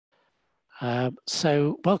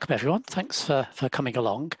So welcome everyone. Thanks for coming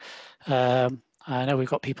along. I know we've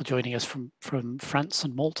got people joining us from France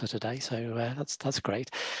and Malta today, so that's great.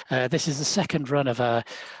 This is the second run of a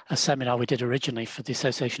seminar we did originally for the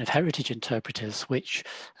Association of Heritage Interpreters, which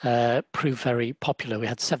proved very popular. We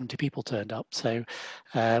had 70 people turned up, so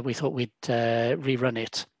we thought we'd rerun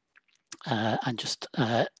it and just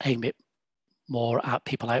aim it more at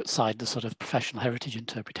people outside the sort of professional heritage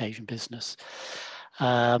interpretation business.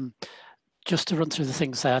 Just to run through the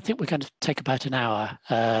things there, I think we're going to take about an hour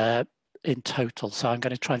in total. So I'm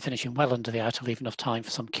going to try and finish in well under the hour to leave enough time for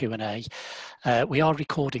some Q&A. We are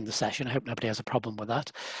recording the session. I hope nobody has a problem with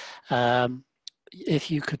that. If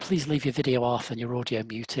you could please leave your video off and your audio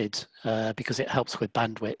muted because it helps with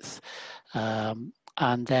bandwidth.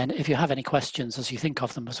 And then if you have any questions as you think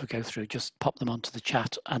of them as we go through, just pop them onto the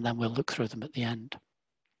chat and then we'll look through them at the end.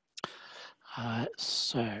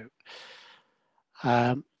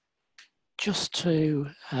 Just to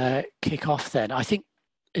kick off then, I think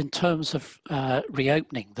in terms of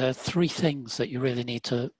reopening, there are three things that you really need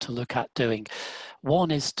to look at doing. One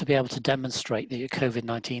is to be able to demonstrate that you're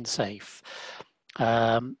COVID-19 safe.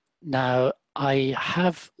 Now, I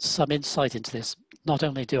have some insight into this. Not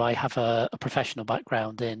only do I have a professional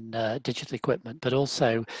background in digital equipment, but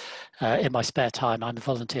also in my spare time, I'm a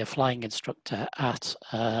volunteer flying instructor at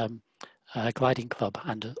Gliding Club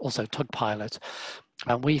and also tug pilot.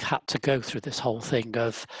 And we've had to go through this whole thing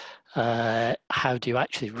of how do you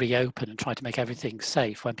actually reopen and try to make everything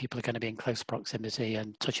safe when people are going to be in close proximity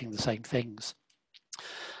and touching the same things.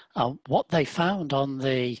 What they found on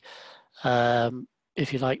the,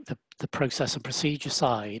 if you like, the process and procedure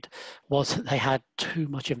side was that they had too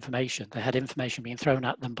much information. They had information being thrown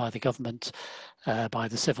at them by the government, by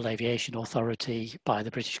the Civil Aviation Authority, by the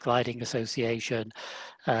British Gliding Association,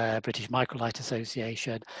 British Microlight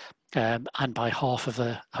Association, and by half of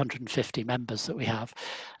the 150 members that we have.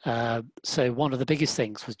 So one of the biggest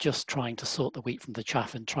things was just trying to sort the wheat from the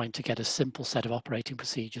chaff and trying to get a simple set of operating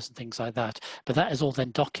procedures and things like that. But that is all then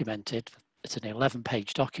documented. It's an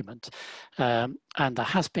 11-page document, and there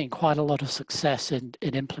has been quite a lot of success in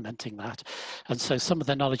implementing that. And so some of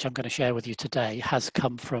the knowledge I'm going to share with you today has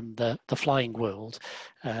come from the flying world,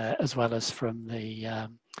 as well as from the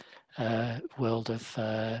world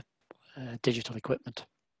of digital equipment.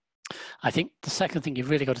 I think the second thing you've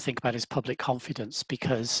really got to think about is public confidence,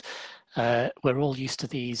 because we're all used to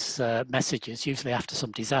these messages, usually after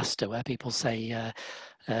some disaster, where people say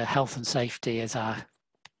health and safety is our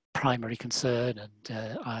primary concern,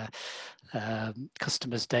 and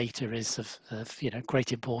customers' data is of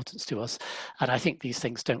great importance to us. And I think these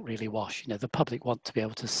things don't really wash. The public want to be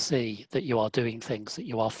able to see that you are doing things, that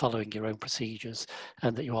you are following your own procedures,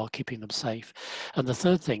 and that you are keeping them safe. And the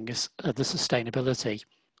third thing is the sustainability.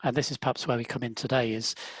 And this is perhaps where we come in today,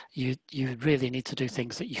 is you really need to do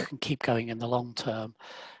things that you can keep going in the long term.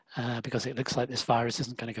 Because it looks like this virus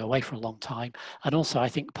isn't going to go away for a long time. And also, I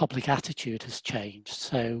think public attitude has changed.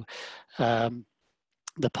 So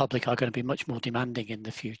the public are going to be much more demanding in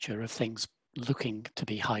the future of things looking to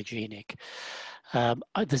be hygienic.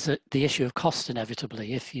 There's the issue of cost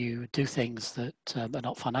inevitably. If you do things that are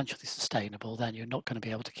not financially sustainable, then you're not going to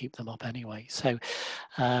be able to keep them up anyway. So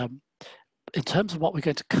in terms of what we're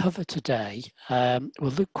going to cover today,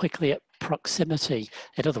 we'll look quickly at proximity,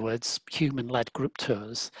 in other words, human-led group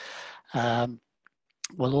tours.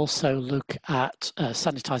 We'll also look at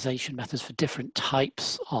sanitization methods for different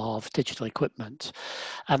types of digital equipment.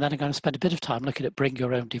 And then I'm going to spend a bit of time looking at bring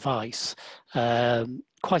your own device.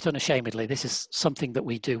 Quite unashamedly, this is something that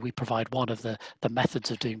we do. We provide one of the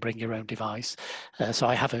methods of doing bring your own device. So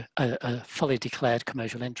I have a fully declared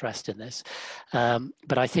commercial interest in this.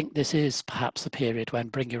 But I think this is perhaps the period when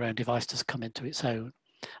bring your own device does come into its own.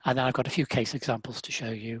 And then I've got a few case examples to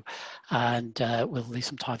show you, and we'll leave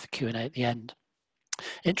some time for Q&A at the end.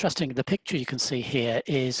 Interesting, the picture you can see here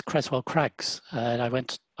is Creswell Crags.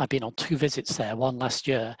 I've been on 2 visits there, one last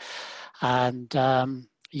year, and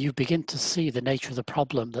you begin to see the nature of the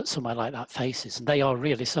problem that somewhere like that faces, and they are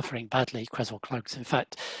really suffering badly, Creswell Crags. In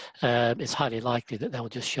fact, it's highly likely that they'll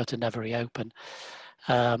just shut and never reopen.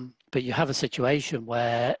 But you have a situation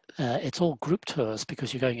where it's all group tours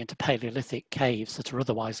because you're going into Paleolithic caves that are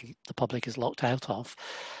otherwise the public is locked out of.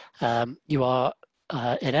 You are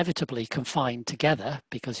inevitably confined together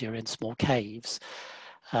because you're in small caves.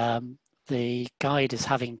 The guide is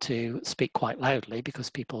having to speak quite loudly because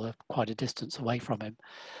people are quite a distance away from him.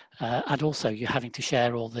 And also you're having to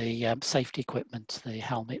share all the safety equipment, the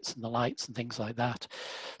helmets and the lights and things like that.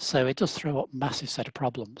 So it does throw up a massive set of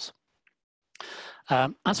problems.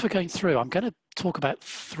 As we're going through, I'm going to talk about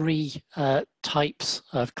 3 types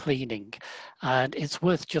of cleaning, and it's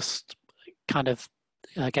worth just kind of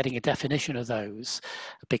getting a definition of those,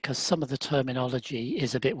 because some of the terminology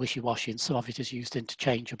is a bit wishy-washy and some of it is used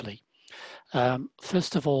interchangeably.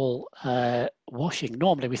 First of all, washing.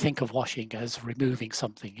 Normally we think of washing as removing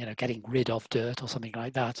something, getting rid of dirt or something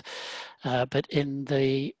like that. But in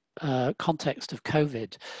the context of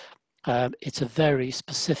COVID, it's a very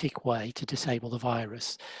specific way to disable the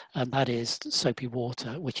virus, and that is soapy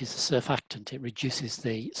water, which is a surfactant. It reduces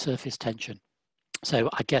the surface tension. So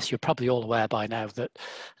I guess you're probably all aware by now that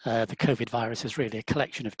the COVID virus is really a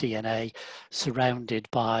collection of DNA surrounded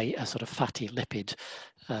by a sort of fatty lipid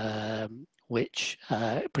which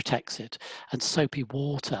protects it. And soapy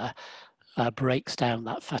water breaks down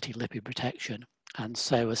that fatty lipid protection. And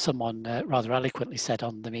so, as someone rather eloquently said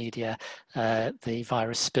on the media, the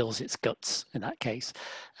virus spills its guts in that case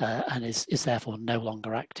and is therefore no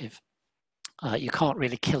longer active. You can't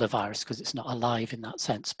really kill a virus because it's not alive in that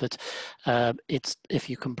sense, but if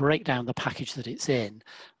you can break down the package that it's in,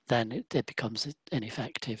 then it becomes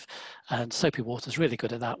ineffective. And soapy water is really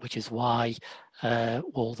good at that, which is why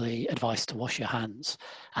all the advice to wash your hands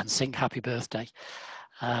and sing happy birthday.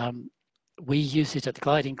 We use it at the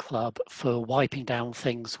Gliding Club for wiping down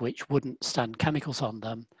things which wouldn't stand chemicals on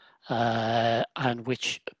them, and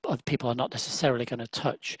which people are not necessarily going to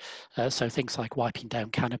touch. So things like wiping down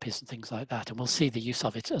canopies and things like that. And we'll see the use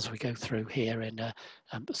of it as we go through here in a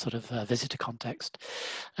sort of visitor context.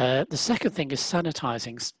 The second thing is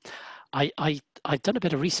sanitizing. I've done a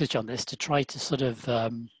bit of research on this to try to sort of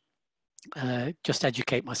just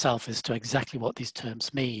educate myself as to exactly what these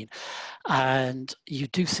terms mean. And you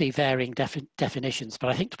do see varying definitions,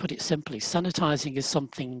 but I think, to put it simply, sanitizing is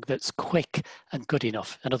something that's quick and good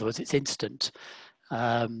enough. In other words, it's instant,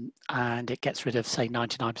 and it gets rid of, say,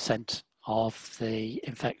 99% of the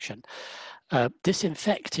infection.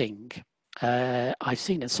 Disinfecting, I've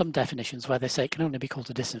seen in some definitions where they say it can only be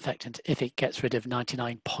called a disinfectant if it gets rid of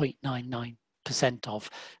 99.99% of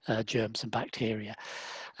germs and bacteria.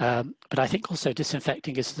 But I think also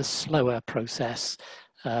disinfecting is the slower process.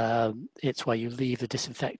 It's where you leave the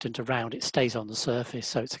disinfectant around, it stays on the surface,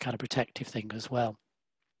 so it's a kind of protective thing as well.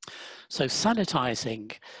 So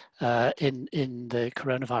sanitizing in the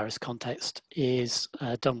coronavirus context is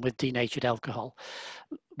done with denatured alcohol.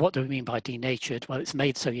 What do we mean by denatured? Well, it's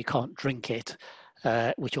made so you can't drink it,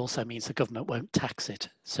 which also means the government won't tax it.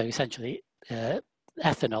 So essentially,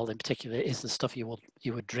 ethanol in particular is the stuff you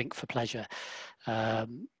would drink for pleasure,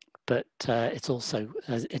 but it's also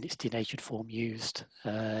in its denatured form used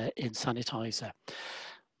in sanitizer.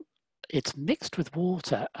 It's mixed with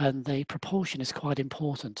water, and the proportion is quite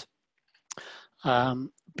important.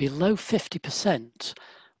 Below 50%,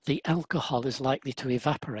 the alcohol is likely to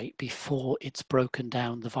evaporate before it's broken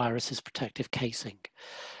down the virus's protective casing.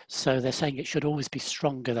 So they're saying it should always be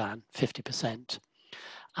stronger than 50%.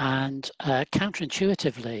 And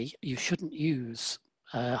counterintuitively, you shouldn't use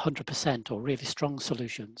 100% or really strong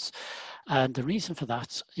solutions. And the reason for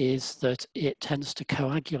that is that it tends to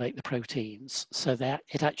coagulate the proteins so that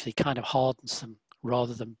it actually kind of hardens them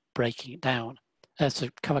rather than breaking it down. So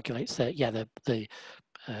it coagulates the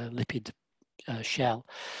lipid shell.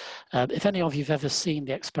 If any of you have ever seen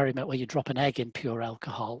the experiment where you drop an egg in pure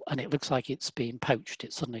alcohol and it looks like it's being poached,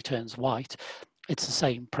 it suddenly turns white, it's the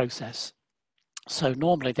same process. So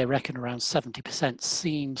normally they reckon around 70%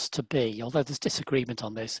 seems to be, although there's disagreement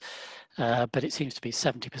on this, but it seems to be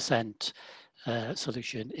 70%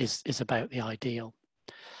 solution is about the ideal.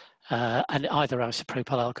 And either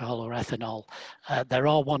isopropyl alcohol or ethanol. There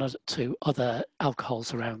are one or two other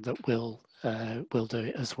alcohols around that will do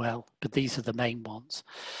it as well, but these are the main ones.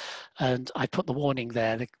 And I put the warning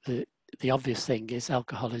there. The obvious thing is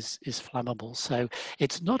alcohol is flammable, so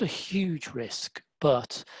it's not a huge risk,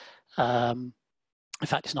 but in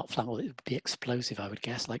fact, it's not flammable, it would be explosive, I would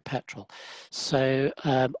guess, like petrol. So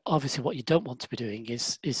obviously what you don't want to be doing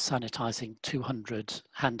is sanitizing 200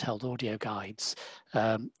 handheld audio guides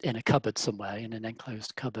in a cupboard somewhere, in an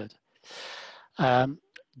enclosed cupboard.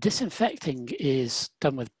 Disinfecting is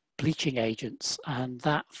done with bleaching agents, and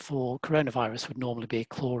that for coronavirus would normally be a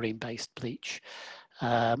chlorine-based bleach.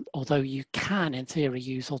 Although you can, in theory,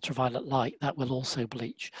 use ultraviolet light, that will also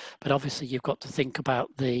bleach. But obviously you've got to think about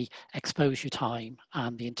the exposure time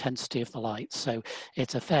and the intensity of the light. So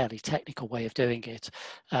it's a fairly technical way of doing it.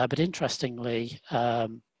 But interestingly,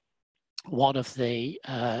 one of the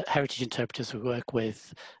heritage interpreters we work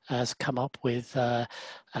with has come up with,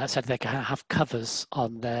 said they can have covers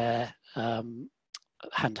on their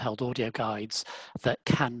handheld audio guides that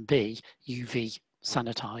can be UV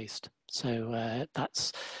sanitized. So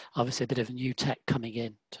that's obviously a bit of new tech coming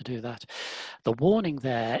in to do that. The warning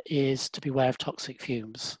there is to beware of toxic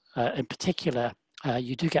fumes. In particular,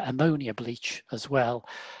 you do get ammonia bleach as well.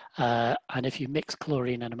 And if you mix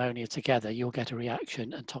chlorine and ammonia together, you'll get a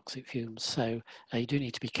reaction and toxic fumes. So you do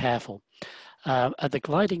need to be careful. At the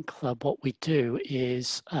Gliding Club, what we do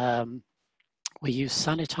is we use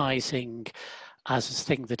sanitizing as a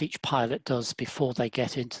thing that each pilot does before they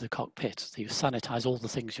get into the cockpit. So you sanitize all the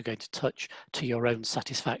things you're going to touch to your own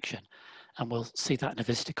satisfaction. And we'll see that in a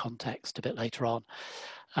visitor context a bit later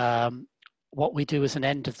on. What we do as an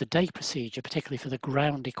end of the day procedure, particularly for the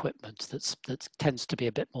ground equipment that tends to be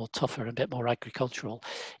a bit more tougher and a bit more agricultural,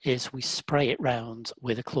 is we spray it round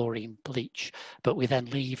with a chlorine bleach, but we then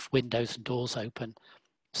leave windows and doors open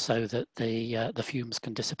so that the fumes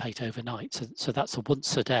can dissipate overnight. So that's a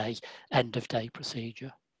once a day, end of day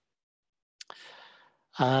procedure.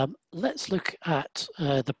 Let's look at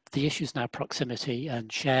the issues now, proximity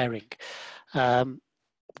and sharing.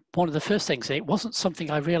 One of the first things, it wasn't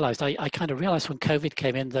something I realized. I kind of realized when COVID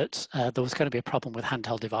came in that there was going to be a problem with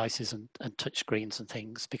handheld devices and touch screens and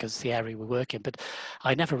things because it's the area we work in. But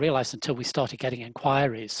I never realized until we started getting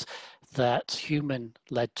inquiries that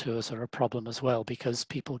human-led tours are a problem as well, because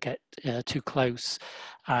people get too close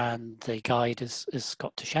and the guide has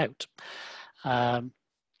got to shout.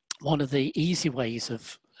 One of the easy ways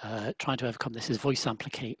of trying to overcome this is voice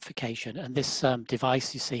amplification, and this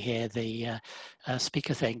device you see here, the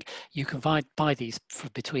speaker thing, you can buy these for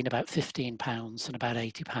between about £15 and about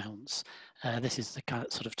 £80. This is the kind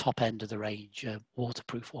of sort of top end of the range,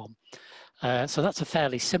 waterproof one. So that's a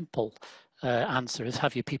fairly simple answer, is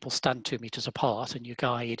have your people stand 2 meters apart and your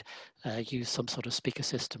guide use some sort of speaker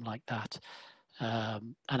system like that.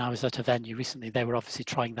 And I was at a venue recently, they were obviously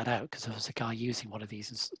trying that out because there was a guy using one of these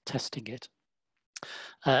and testing it.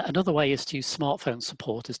 Another way is to use smartphone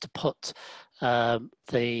support, is to put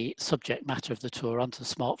the subject matter of the tour onto the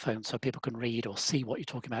smartphone so people can read or see what you're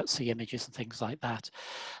talking about, see images and things like that.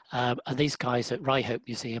 And these guys at Ryhope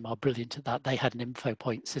Museum are brilliant at that. They had an info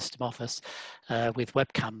point system office with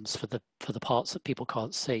webcams for the parts that people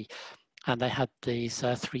can't see. And they had these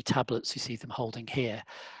 3 tablets you see them holding here.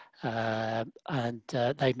 And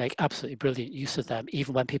they make absolutely brilliant use of them,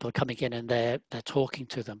 even when people are coming in and they're talking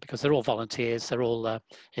to them, because they're all volunteers. They're all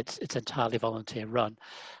it's entirely volunteer run,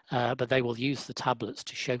 but they will use the tablets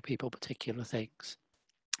to show people particular things.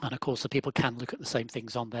 And of course, the people can look at the same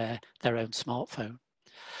things on their own smartphone.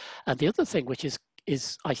 And the other thing, which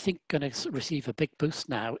is I think going to receive a big boost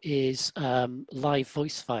now, is live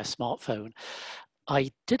voice via smartphone.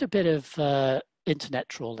 I did a bit of internet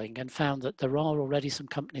trawling and found that there are already some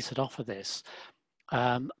companies that offer this,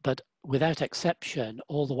 but without exception,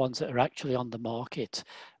 all the ones that are actually on the market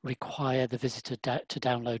require the visitor to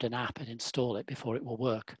download an app and install it before it will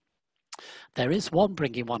work. There is one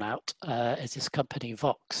bringing one out, is this company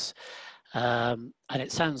Vox, and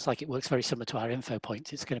it sounds like it works very similar to our info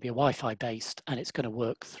points. It's going to be a Wi-Fi based, and it's going to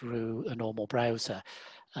work through a normal browser.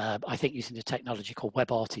 I think using the technology called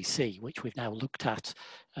WebRTC, which we've now looked at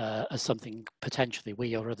as something potentially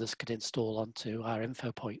we or others could install onto our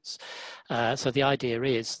info points. So the idea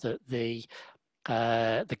is that the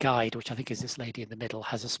guide, which I think is this lady in the middle,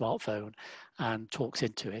 has a smartphone and talks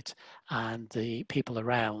into it, and the people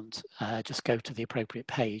around just go to the appropriate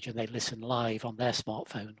page and they listen live on their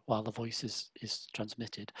smartphone while the voice is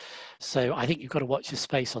transmitted. So I think you've got to watch your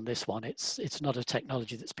space on this one. It's not a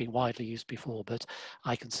technology that's been widely used before, but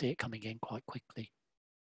I can see it coming in quite quickly.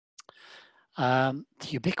 The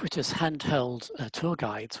ubiquitous handheld tour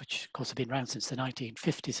guides, which of course have been around since the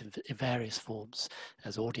 1950s in various forms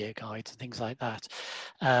as audio guides and things like that.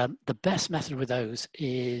 The best method with those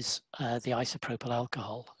is the isopropyl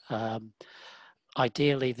alcohol.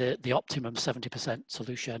 Ideally the optimum 70%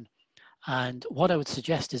 solution. And what I would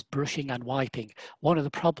suggest is brushing and wiping. One of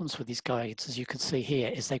the problems with these guides, as you can see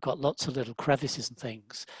here, is they've got lots of little crevices and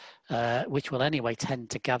things, which will anyway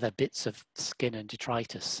tend to gather bits of skin and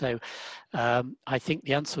detritus. So I think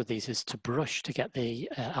the answer with these is to brush to get the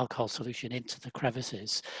alcohol solution into the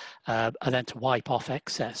crevices, and then to wipe off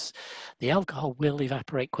excess. The alcohol will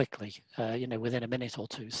evaporate quickly, within a minute or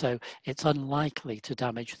two. So it's unlikely to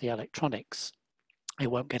damage the electronics. It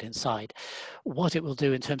won't get inside. What it will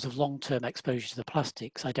do in terms of long-term exposure to the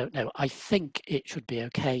plastics, I don't know. I think it should be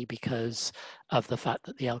okay because of the fact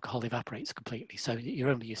that the alcohol evaporates completely. So you're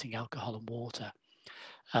only using alcohol and water.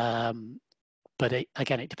 But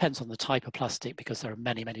again, it depends on the type of plastic, because there are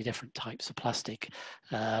many, many different types of plastic.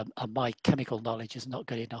 And my chemical knowledge is not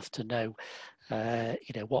good enough to know,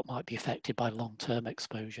 what might be affected by long-term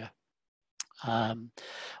exposure.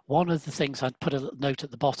 One of the things I'd put a note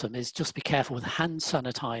at the bottom is just be careful with hand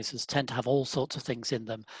sanitizers. Tend to have all sorts of things in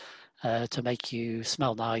them to make you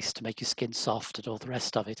smell nice, to make your skin soft and all the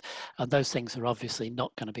rest of it. And those things are obviously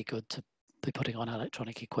not going to be good to be putting on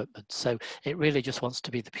electronic equipment. So it really just wants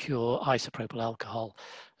to be the pure isopropyl alcohol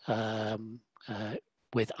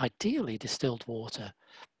with ideally distilled water,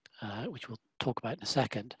 which we'll talk about in a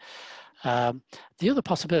second. The other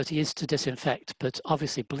possibility is to disinfect, but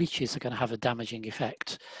obviously bleaches are going to have a damaging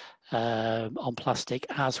effect on plastic,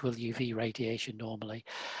 as will UV radiation normally.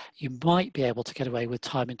 You might be able to get away with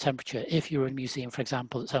time and temperature if you're in a museum, for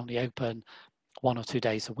example, that's only open 1 or 2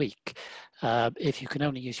 days a week. If you can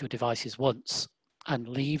only use your devices once and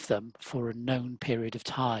leave them for a known period of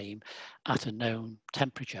time at a known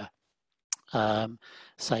temperature,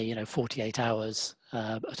 say 48 hours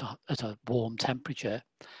at a warm temperature,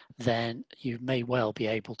 then you may well be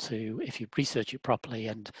able to, if you research it properly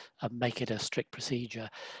and make it a strict procedure,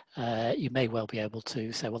 you may well be able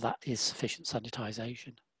to say, well, that is sufficient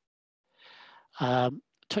sanitization.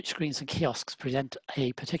 Touchscreens and kiosks present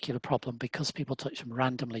a particular problem because people touch them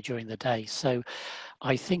randomly during the day. So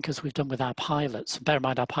I think, as we've done with our pilots, bear in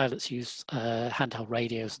mind our pilots use handheld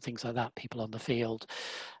radios and things like that, people on the field.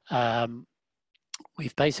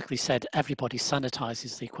 We've basically said everybody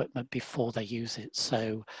sanitizes the equipment before they use it.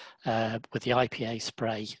 So with the IPA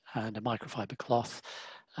spray and a microfiber cloth,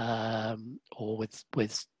 or with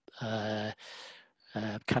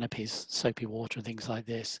canopies, soapy water and things like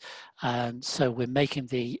this. And so we're making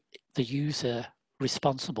the user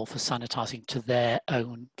responsible for sanitizing to their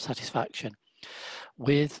own satisfaction.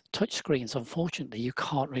 With touchscreens, unfortunately, you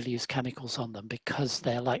can't really use chemicals on them because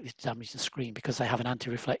they're likely to damage the screen, because they have an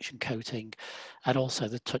anti-reflection coating, and also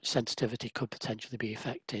the touch sensitivity could potentially be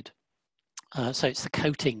affected. So it's the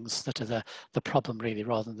coatings that are the problem, really,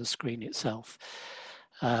 rather than the screen itself.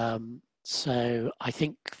 So I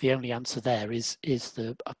think the only answer there is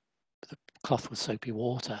the cloth with soapy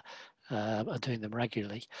water, and doing them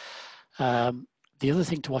regularly. The other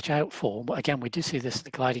thing to watch out for, again, we do see this at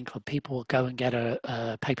the Gliding Club, people will go and get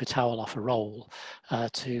a paper towel off a roll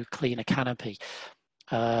to clean a canopy.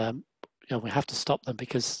 We have to stop them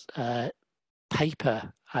because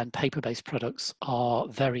paper and paper-based products are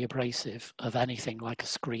very abrasive of anything like a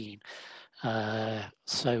screen.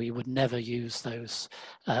 So you would never use those.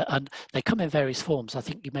 And they come in various forms. I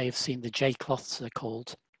think you may have seen the J cloths, they're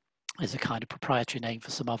called. Is a kind of proprietary name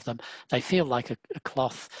for some of them. They feel like a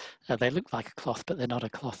cloth, they look like a cloth, but they're not a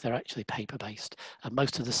cloth, they're actually paper-based. And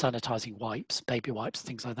most of the sanitizing wipes, baby wipes,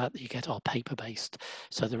 things like that you get are paper-based,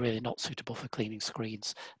 so they're really not suitable for cleaning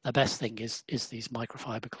screens. The best thing is these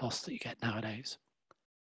microfiber cloths that you get nowadays.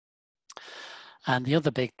 And the other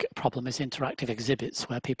big problem is interactive exhibits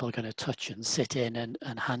where people are going to touch and sit in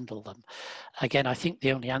and handle them. Again, I think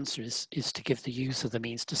the only answer is to give the user the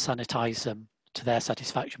means to sanitize them to their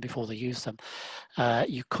satisfaction before they use them.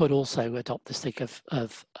 You could also adopt this thing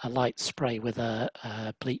of a light spray with a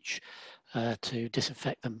bleach to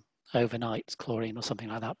disinfect them overnight, chlorine or something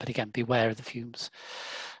like that. But again, beware of the fumes.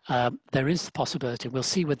 There is the possibility, we'll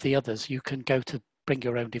see with the others, you can go to bring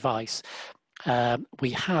your own device.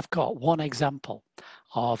 We have got one example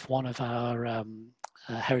of one of our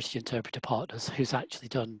heritage interpreter partners who's actually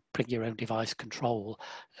done bring your own device control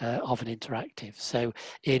of an interactive. So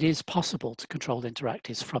it is possible to control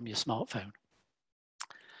interactives from your smartphone.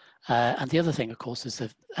 And the other thing, of course, is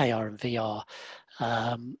the AR and VR.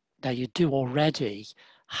 Now you do already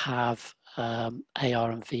have AR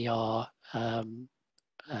and VR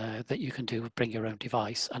that you can do bring your own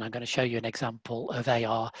device, and I'm going to show you an example of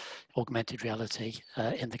AR, augmented reality,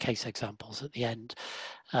 in the case examples at the end.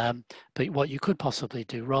 But what you could possibly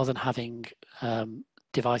do, rather than having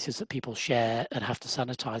devices that people share and have to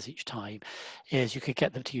sanitize each time, is you could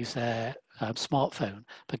get them to use their smartphone,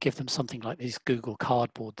 but give them something like this Google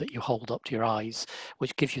Cardboard that you hold up to your eyes,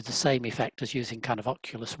 which gives you the same effect as using kind of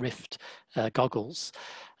Oculus Rift goggles.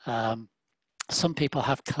 Some people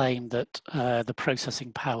have claimed that the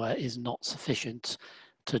processing power is not sufficient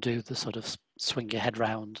to do the sort of swing your head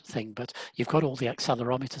round thing, but you've got all the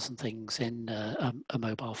accelerometers and things in a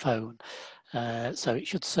mobile phone. So it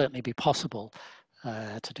should certainly be possible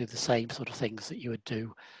to do the same sort of things that you would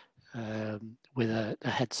do with a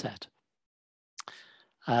headset.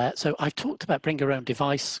 So I've talked about bring your own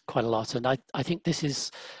device quite a lot, and I think this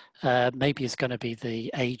is maybe is going to be the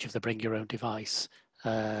age of the bring your own device.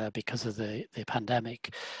 Because of the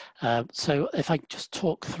pandemic. So if I just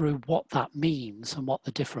talk through what that means and what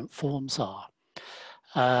the different forms are.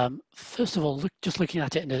 First of all, just looking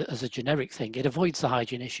at it as a generic thing, it avoids the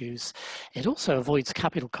hygiene issues. It also avoids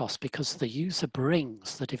capital costs because the user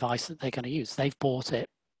brings the device that they're going to use. They've bought it,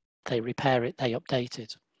 they repair it, they update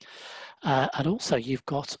it. And also you've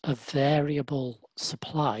got a variable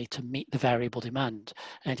supply to meet the variable demand.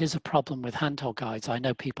 And it is a problem with handheld guides. I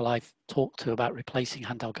know people I've talked to about replacing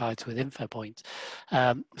handheld guides with InfoPoint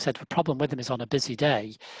said the problem with them is on a busy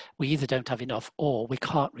day, we either don't have enough or we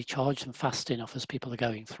can't recharge them fast enough as people are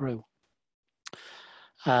going through.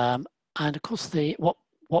 And of course,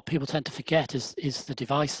 what people tend to forget is the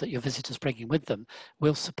device that your visitor's bringing with them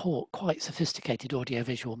will support quite sophisticated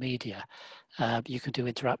audiovisual media. You can do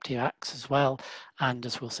interactive acts as well, and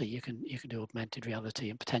as we'll see, you can do augmented reality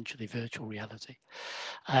and potentially virtual reality.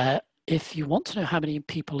 If you want to know how many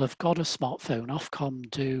people have got a smartphone, Ofcom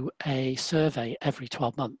do a survey every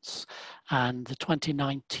 12 months. And the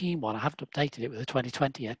 2019 one, I haven't updated it with the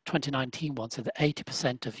 2020 yet, 2019 one said that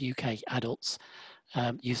 80% of UK adults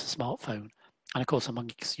use a smartphone. And of course,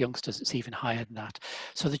 among youngsters, it's even higher than that.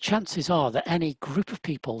 So the chances are that any group of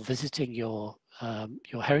people visiting your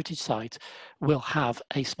heritage site will have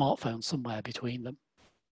a smartphone somewhere between them.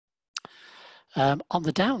 On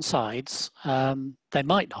the downsides, they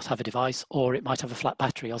might not have a device, or it might have a flat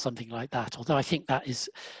battery or something like that. Although I think that is,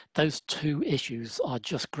 those two issues are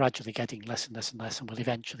just gradually getting less and less and less and will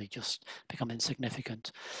eventually just become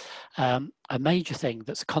insignificant. A major thing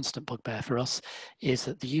that's a constant bugbear for us is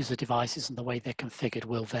that the user devices and the way they're configured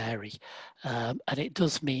will vary. And it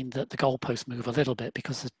does mean that the goalposts move a little bit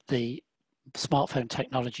because the smartphone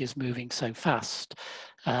technology is moving so fast.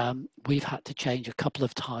 We've had to change a couple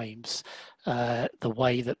of times the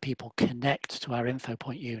way that people connect to our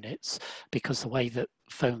InfoPoint units because the way that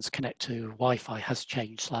phones connect to Wi-Fi has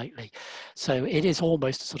changed slightly. So it is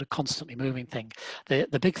almost a sort of constantly moving thing.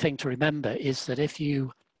 The big thing to remember is that if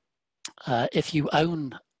you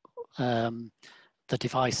own the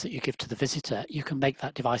device that you give to the visitor, you can make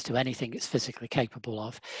that device do anything it's physically capable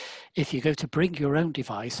of. If you go to bring your own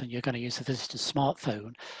device and you're going to use the visitor's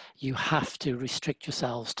smartphone, you have to restrict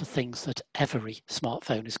yourselves to things that every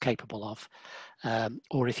smartphone is capable of.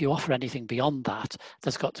 Or if you offer anything beyond that,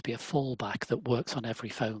 there's got to be a fallback that works on every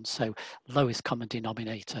phone. So lowest common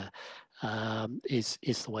denominator is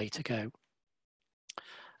the way to go.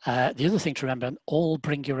 The other thing to remember, all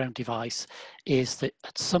bring your own device, is that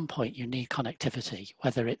at some point you need connectivity,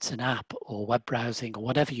 whether it's an app or web browsing or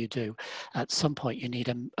whatever you do, at some point you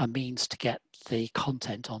need a means to get the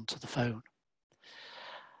content onto the phone.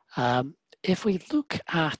 If we look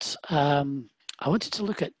at, I wanted to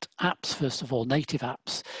look at apps first of all, native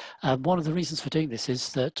apps. One of the reasons for doing this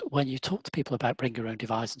is that when you talk to people about bring your own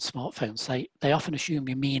device and smartphones, they often assume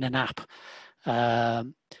you mean an app,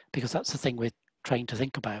 because that's the thing we're trained to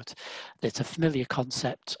think about. It's a familiar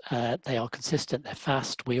concept. They are consistent, they're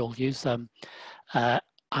fast, we all use them,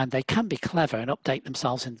 and they can be clever and update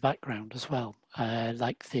themselves in the background as well.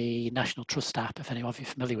 Like the National Trust app, if any of you are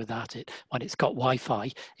familiar with that, when it's got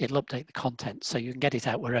Wi-Fi, it'll update the content so you can get it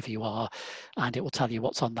out wherever you are, and it will tell you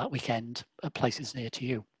what's on that weekend at places near to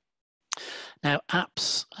you. Now,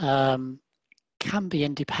 apps can be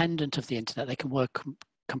independent of the internet. They can work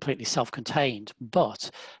completely self-contained, but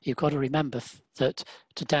you've got to remember that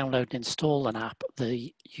to download and install an app,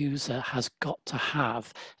 the user has got to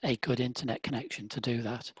have a good internet connection to do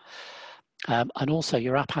that. And also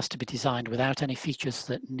your app has to be designed without any features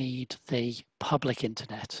that need the public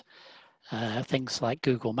internet. Things like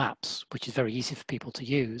Google Maps, which is very easy for people to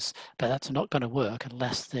use, but that's not going to work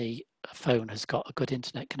unless the phone has got a good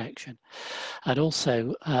internet connection. And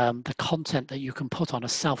also the content that you can put on a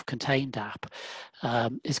self-contained app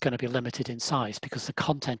is going to be limited in size because the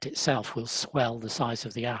content itself will swell the size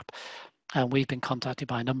of the app. And we've been contacted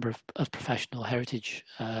by a number of professional heritage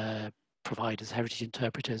providers, heritage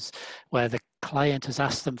interpreters, where the client has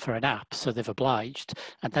asked them for an app, so they've obliged,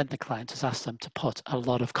 and then the client has asked them to put a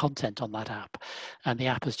lot of content on that app, and the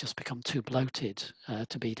app has just become too bloated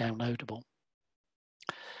to be downloadable.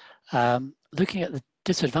 Looking at the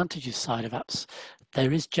disadvantages side of apps,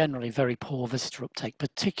 there is generally very poor visitor uptake,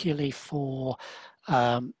 particularly for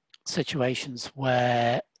situations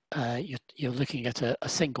where you're looking at a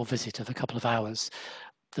single visit of a couple of hours.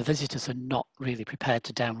 The visitors are not really prepared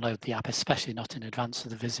to download the app, especially not in advance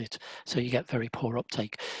of the visit, so you get very poor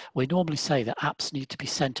uptake. We normally say that apps need to be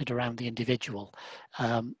centered around the individual.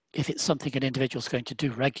 If it's something an individual is going to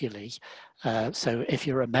do regularly, so if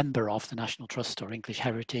you're a member of the National Trust or English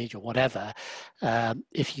Heritage or whatever,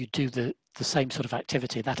 if you do the same sort of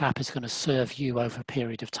activity, that app is going to serve you over a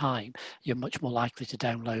period of time. You're much more likely to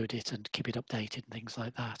download it and keep it updated and things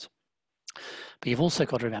like that. But you've also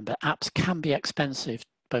got to remember, apps can be expensive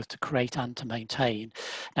both to create and to maintain.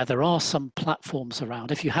 Now, there are some platforms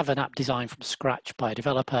around. If you have an app designed from scratch by a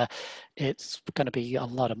developer, it's going to be a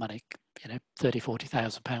lot of money.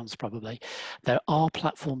 £30,000-40,000 probably. There are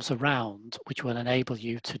platforms around which will enable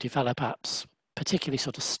you to develop apps, particularly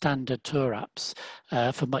sort of standard tour apps,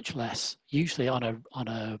 for much less, usually on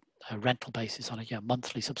a rental basis, on a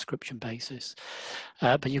monthly subscription basis.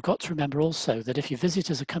 But you've got to remember also that if your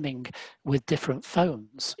visitors are coming with different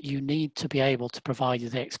phones, you need to be able to provide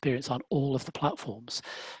the experience on all of the platforms.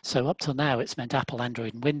 So up till now, it's meant Apple,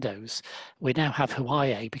 Android, and Windows. We now have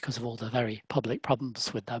Huawei, because of all the very public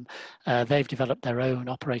problems with them. They've developed their own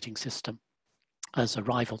operating system as a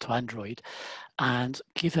rival to Android. And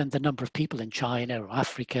given the number of people in China or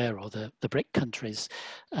Africa or the BRIC countries,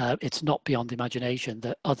 it's not beyond imagination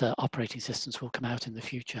that other operating systems will come out in the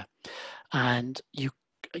future. And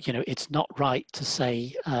it's not right to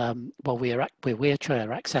say, well, we're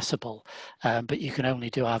wheelchair accessible, but you can only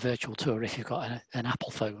do our virtual tour if you've got an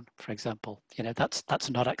Apple phone, for example. That's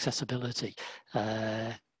not accessibility.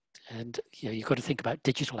 And you've got to think about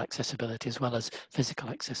digital accessibility as well as physical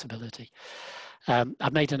accessibility.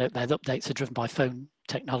 I've made a note there that updates are driven by phone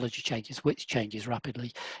technology changes, which changes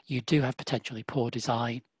rapidly. You do have potentially poor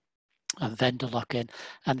design and vendor lock-in.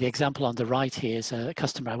 And the example on the right here is a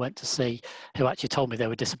customer I went to see who actually told me they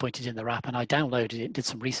were disappointed in their app, and I downloaded it and did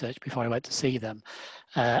some research before I went to see them.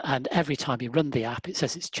 And every time you run the app, it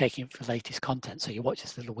says it's checking for the latest content. So you watch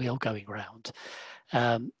this little wheel going around.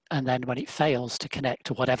 And then when it fails to connect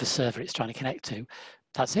to whatever server it's trying to connect to,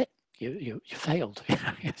 that's it. You failed.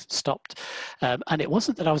 It stopped. And it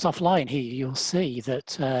wasn't that I was offline here. You'll see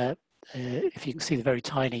that if you can see the very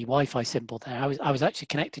tiny Wi-Fi symbol there, I was actually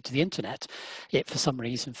connected to the internet. It for some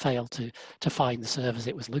reason failed to find the servers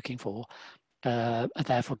it was looking for, and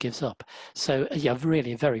therefore gives up. So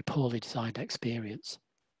really a very poorly designed experience.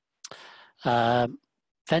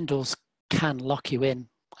 Vendors can lock you in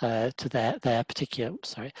to their particular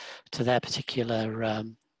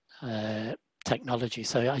technology.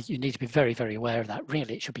 So you need to be very, very aware of that.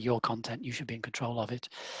 Really, it should be your content. You should be in control of it.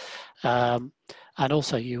 And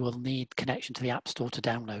also you will need connection to the App Store to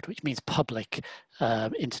download, which means public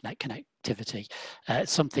internet connectivity.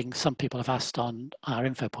 Something some people have asked on our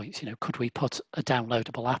info points, could we put a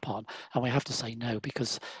downloadable app on? And we have to say no,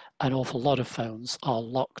 because an awful lot of phones are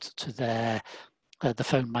locked to the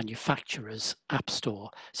phone manufacturer's App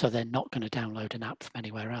Store. So they're not going to download an app from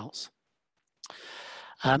anywhere else.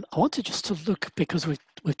 I wanted just to look, because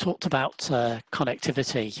we've talked about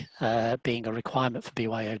connectivity being a requirement for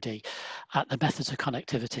BYOD, at the methods of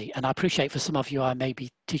connectivity. And I appreciate for some of you, I may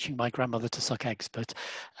be teaching my grandmother to suck eggs, but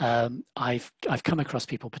I've come across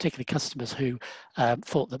people, particularly customers, who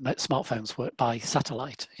thought that smartphones work by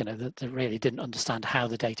satellite, that they really didn't understand how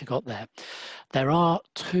the data got there. There are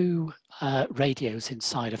two radios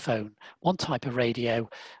inside a phone. One type of radio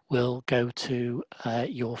will go to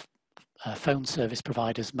your phone service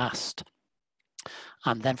provider's mast,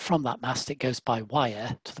 and then from that mast it goes by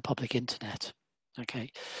wire to the public internet.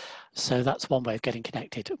 Okay, so that's one way of getting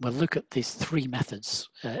connected. We'll look at these three methods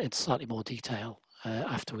in slightly more detail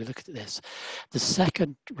after we look at this. The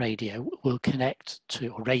second radio will connect to,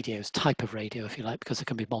 or radio's type of radio, if you like, because there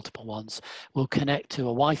can be multiple ones, will connect to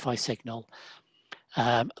a Wi-Fi signal.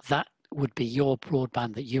 That would be your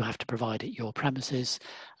broadband that you have to provide at your premises,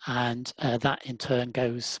 and that in turn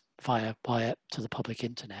goes via wire to the public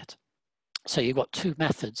internet. So you've got two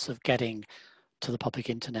methods of getting to the public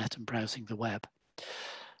internet and browsing the web.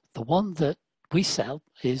 The one that we sell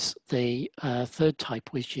is the third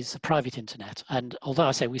type, which is the private internet. And although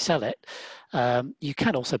I say we sell it, you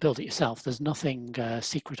can also build it yourself. There's nothing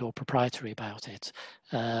secret or proprietary about it.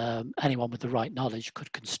 Anyone with the right knowledge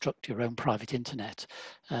could construct your own private internet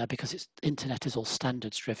because internet is all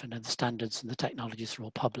standards driven, and the standards and the technologies are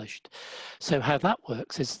all published. So how that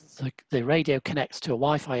works is the radio connects to a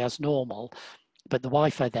Wi-Fi as normal, but the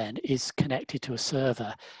Wi-Fi then is connected to a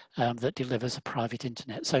server that delivers a private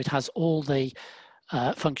internet. So it has all the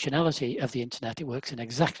functionality of the internet. It works in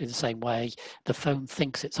exactly the same way. The phone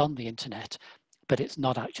thinks it's on the internet, but it's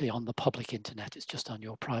not actually on the public internet. It's just on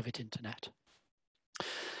your private internet.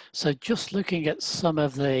 So just looking at some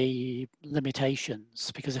of the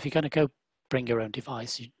limitations, because if you're going to go bring your own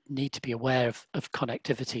device, you need to be aware of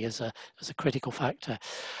connectivity as a critical factor.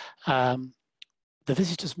 The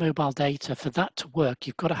visitor's mobile data, for that to work,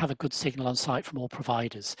 you've got to have a good signal on site from all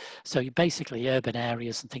providers. So you basically urban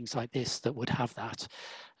areas and things like this that would have that.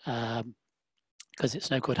 Because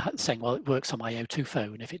it's no good saying, well, it works on my O2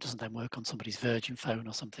 phone if it doesn't then work on somebody's Virgin phone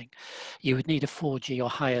or something. You would need a 4G or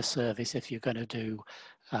higher service if you're going to do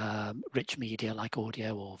rich media like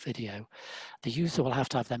audio or video. The user will have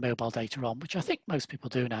to have their mobile data on, which I think most people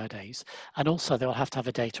do nowadays. And also they'll have to have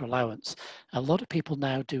a data allowance. A lot of people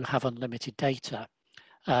now do have unlimited data,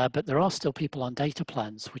 but there are still people on data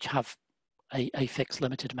plans which have a fixed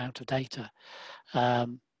limited amount of data.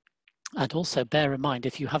 And also bear in mind,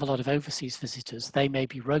 if you have a lot of overseas visitors, they may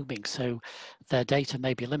be roaming, so their data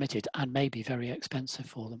may be limited and may be very expensive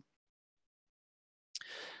for them.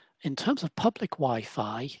 In terms of public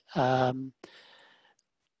Wi-Fi,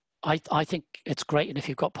 I think it's great, and if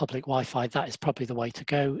you've got public Wi-Fi, that is probably the way to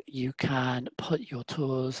go. You can put your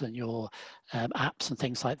tours and your apps and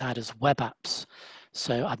things like that as web apps.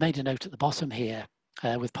 So I've made a note at the bottom here.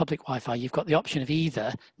 With public Wi-Fi, you've got the option of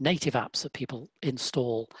either native apps that people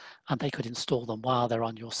install, and they could install them while they're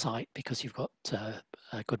on your site because you've got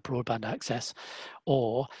good broadband access,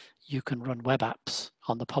 or you can run web apps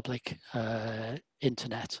on the public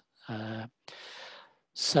internet.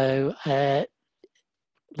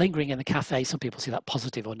 Lingering in the cafe, some people see that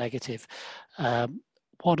positive or negative.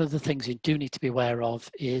 One of the things you do need to be aware of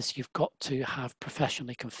is you've got to have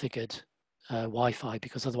professionally configured Wi-Fi,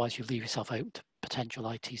 because otherwise you leave yourself open to potential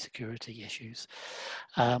IT security issues.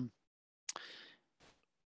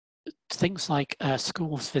 Things like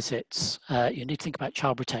schools visits, you need to think about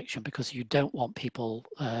child protection, because you don't want people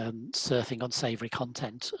surfing unsavory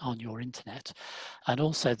content on your internet. And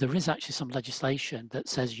also there is actually some legislation that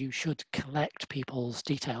says you should collect people's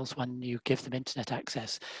details when you give them internet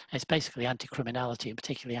access. It's basically anti-criminality, and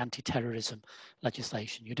particularly anti-terrorism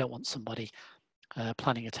legislation. You don't want somebody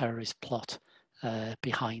planning a terrorist plot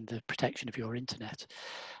behind the protection of your internet.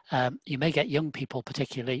 You may get young people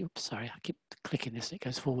particularly, sorry, I keep clicking this and it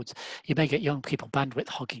goes forwards. You may get young people bandwidth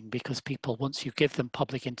hogging, because people, once you give them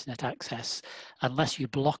public internet access, unless you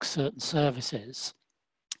block certain services,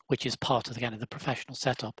 which is part of, again, of the professional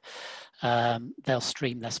setup, they'll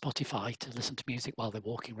stream their Spotify to listen to music while they're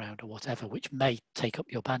walking around or whatever, which may take up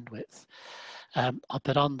your bandwidth.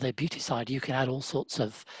 But on the beauty side, you can add all sorts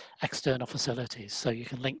of external facilities. So you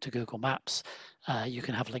can link to Google Maps, you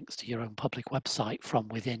can have links to your own public website from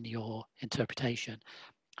within your interpretation.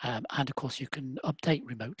 And of course, you can update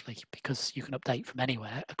remotely, because you can update from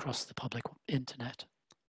anywhere across the public internet.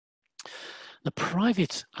 The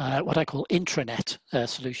private, what I call intranet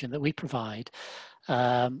solution that we provide,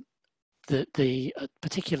 the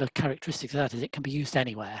particular characteristics of that is it can be used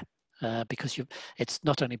anywhere. Because it's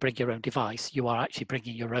not only bring your own device, you are actually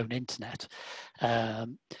bringing your own internet.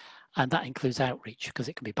 And that includes outreach, because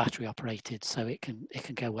it can be battery operated, so it can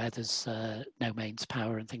go where there's no mains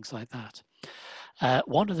power and things like that.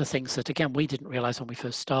 One of the things that, again, we didn't realize when we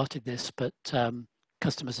first started this, but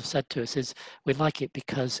customers have said to us, is we like it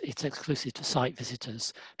because it's exclusive to site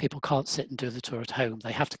visitors. People can't sit and do the tour at home.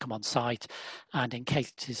 They have to come on site, and in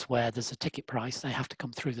cases where there's a ticket price, they have to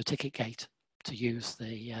come through the ticket gate to use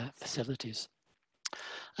the facilities.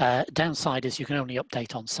 Downside is you can only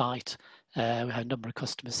update on site. We had a number of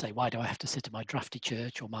customers say, why do I have to sit in my drafty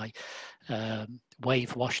church or my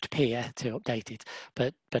wave washed pier to update it?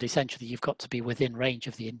 But essentially you've got to be within range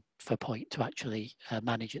of the info point to actually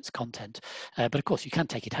manage its content. But of course you can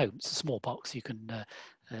take it home. It's a small box. You can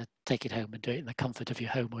take it home and do it in the comfort of your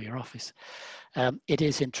home or your office. It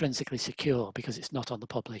is intrinsically secure because it's not on the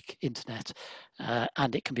public internet,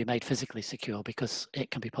 and it can be made physically secure because it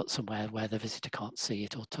can be put somewhere where the visitor can't see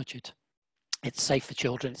it or touch it. It's safe for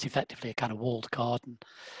children. It's effectively a kind of walled garden.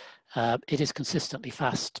 It is consistently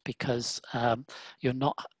fast because you're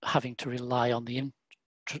not having to rely on the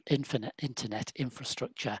internet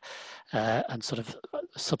infrastructure and sort of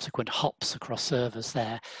subsequent hops across servers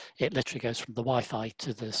there. It literally goes from the Wi-Fi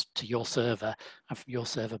to your server, and from your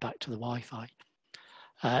server back to the Wi-Fi.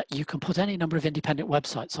 You can put any number of independent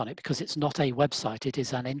websites on it because it's not a website, it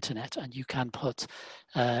is an internet, and you can put,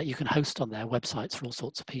 you can host on there websites for all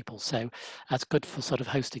sorts of people. So that's good for sort of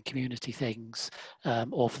hosting community things,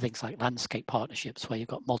 or for things like landscape partnerships where you've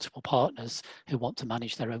got multiple partners who want to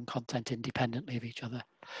manage their own content independently of each other.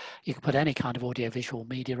 You can put any kind of audio-visual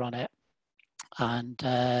media on it. And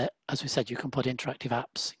as we said, you can put interactive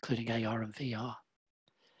apps, including AR and VR.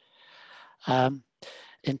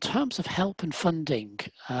 In terms of help and funding,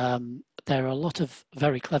 there are a lot of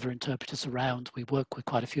very clever interpreters around. We work with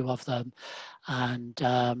quite a few of them, and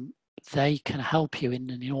they can help you in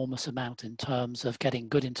an enormous amount in terms of getting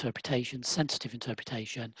good interpretation, sensitive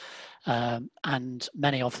interpretation, and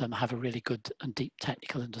many of them have a really good and deep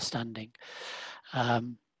technical understanding.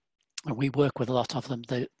 And we work with a lot of them.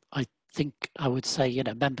 I think I would say, you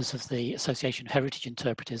know, members of the Association of Heritage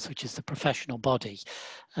Interpreters, which is the professional body,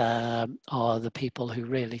 are the people who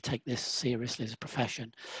really take this seriously as a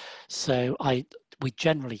profession. So we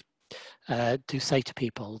generally do say to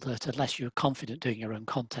people that unless you're confident doing your own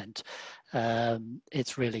content,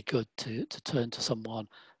 it's really good to turn to someone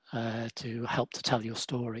to help to tell your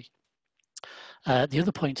story. The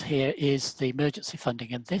other point here is the emergency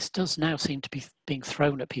funding, and this does now seem to be being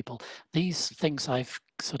thrown at people. These things I've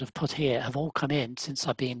sort of put here have all come in since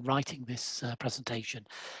I've been writing this presentation.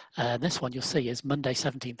 This one you'll see is Monday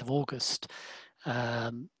 17th of August.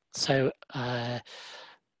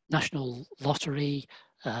 National Lottery,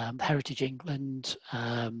 Heritage England,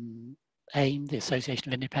 AIM, the Association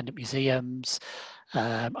of Independent Museums,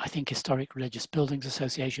 I think Historic Religious Buildings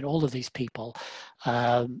Association, all of these people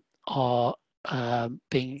are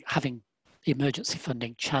having emergency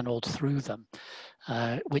funding channeled through them,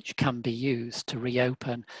 which can be used to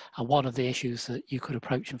reopen. And one of the issues that you could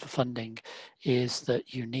approach them for funding is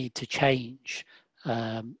that you need to change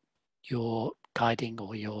your guiding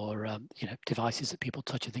or your devices that people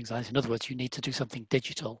touch and things like that. In other words, you need to do something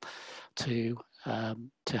digital to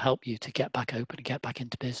help you to get back open and get back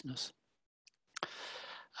into business.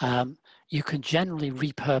 You can generally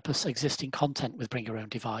repurpose existing content with Bring Your Own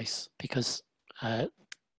Device, because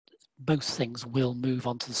most things will move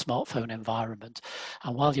onto the smartphone environment.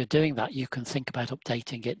 And while you're doing that, you can think about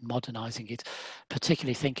updating it, modernizing it,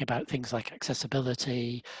 particularly think about things like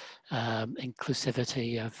accessibility,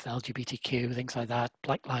 inclusivity of LGBTQ, things like that,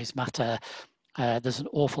 Black Lives Matter. There's an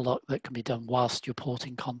awful lot that can be done whilst you're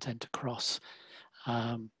porting content across.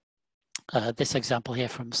 This example here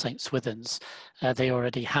from St. Swithin's, they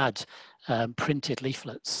already had printed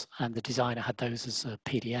leaflets, and the designer had those as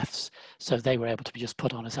PDFs, so they were able to be just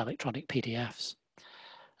put on as electronic PDFs.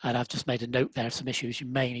 And I've just made a note there of some issues you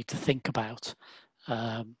may need to think about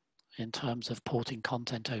in terms of porting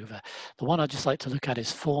content over. The one I'd just like to look at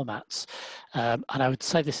is formats, and I would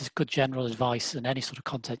say this is good general advice in any sort of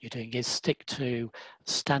content you're doing, is stick to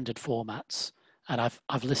standard formats. And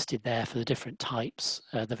I've listed there for the different types,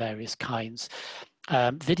 the various kinds.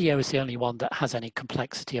 Video is the only one that has any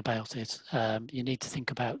complexity about it. You need to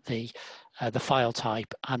think about the file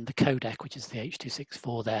type and the codec, which is the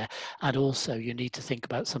H.264 there. And also you need to think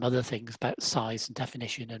about some other things about size and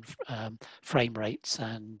definition and frame rates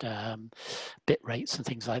and bit rates and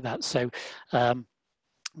things like that. So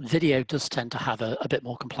video does tend to have a bit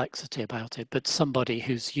more complexity about it, but somebody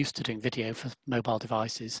who's used to doing video for mobile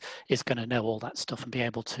devices is going to know all that stuff and be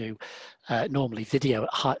able to normally video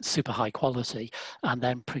at super high quality and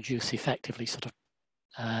then produce effectively sort of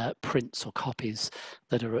prints or copies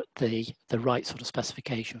that are at the right sort of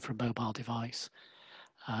specification for a mobile device.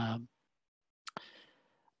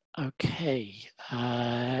 Okay.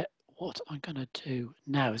 What I'm going to do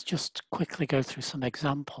now is just quickly go through some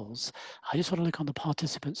examples. I just want to look on the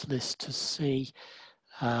participants list to see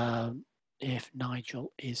if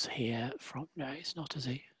Nigel is here from, no, he's not, is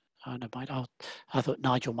he? Oh, no, I thought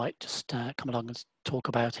Nigel might just come along and talk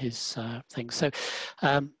about his things. So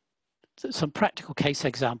some practical case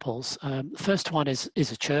examples. The first one is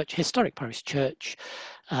a church, historic parish church.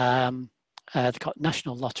 They've got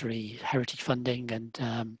National Lottery heritage funding,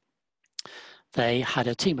 and they had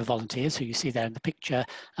a team of volunteers who you see there in the picture,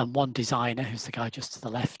 and one designer who's the guy just to the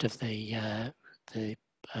left of the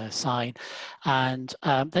sign. And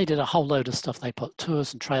they did a whole load of stuff. They put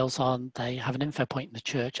tours and trails on. They have an info point in the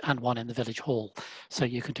church and one in the village hall. So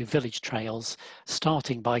you can do village trails,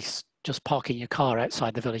 starting by just parking your car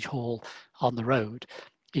outside the village hall on the road.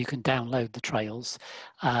 You can download the trails.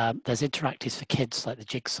 There's interactives for kids like the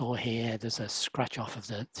jigsaw here. There's a scratch off of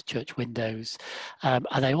the church windows. And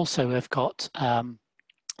they also have got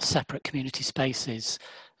separate community spaces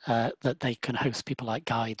that they can host people like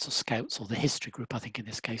guides or scouts or the history group. I think in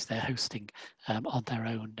this case, they're hosting on their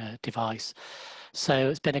own device. So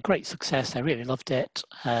it's been a great success. They really loved it.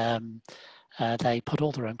 They put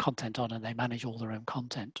all their own content on and they manage all their own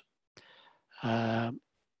content.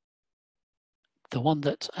 The one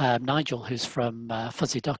that Nigel, who's from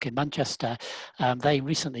Fuzzy Duck in Manchester, they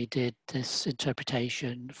recently did this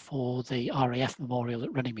interpretation for the RAF Memorial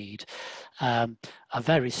at Runnymede, a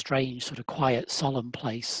very strange, sort of quiet, solemn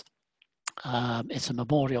place. It's a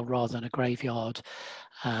memorial rather than a graveyard.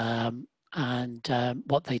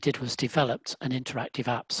 What they did was developed an interactive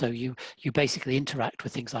app. So you basically interact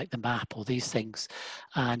with things like the map or these things,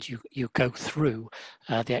 and you go through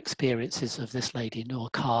the experiences of this lady, Noor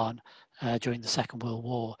Khan, during the Second World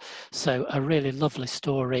War. So a really lovely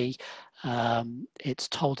story. It's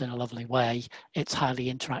told in a lovely way. It's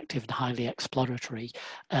highly interactive and highly exploratory,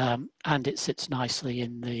 and it sits nicely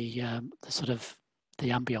in the sort of the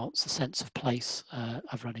ambience, the sense of place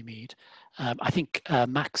of Runnymede. I think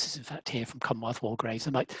Max is in fact here from Commonwealth War Graves.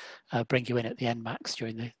 I might bring you in at the end, Max,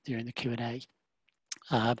 during the Q&A.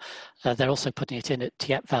 They're also putting it in at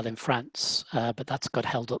Thiepval in France, but that's got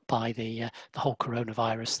held up by the whole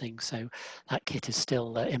coronavirus thing. So that kit is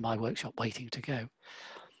still in my workshop waiting to go.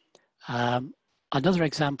 Another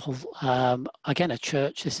example, again, a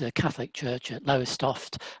church. This is a Catholic church at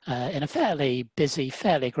Lowestoft in a fairly busy,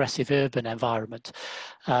 fairly aggressive urban environment.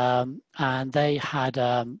 And they had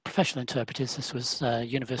professional interpreters. This was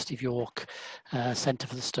University of York Centre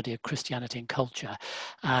for the Study of Christianity and Culture.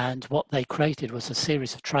 And what they created was a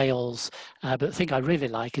series of trails. But the thing I really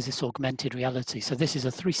like is this augmented reality. So this is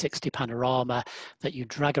a 360 panorama that you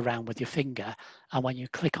drag around with your finger. And when you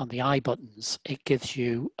click on the eye buttons, it gives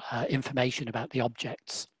you information about the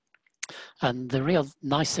objects. And the real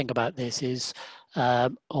nice thing about this is,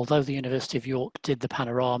 although the University of York did the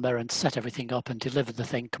panorama and set everything up and delivered the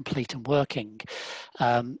thing complete and working,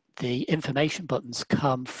 the information buttons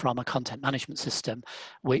come from a content management system,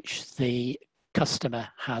 which the customer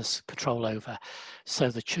has control over. So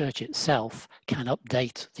the church itself can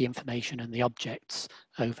update the information and the objects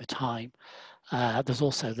over time. There's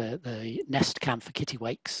also the nest cam for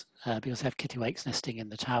kittiwakes, because they have kittiwakes nesting in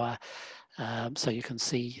the tower. So you can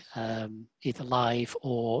see either live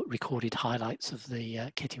or recorded highlights of the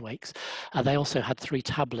kittiwakes. They also had 3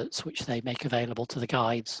 tablets which they make available to the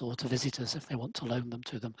guides or to visitors if they want to loan them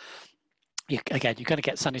to them. Again, you're going to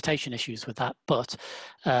get sanitation issues with that, but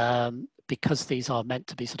because these are meant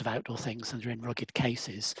to be sort of outdoor things and they're in rugged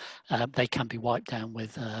cases, they can be wiped down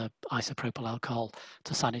with isopropyl alcohol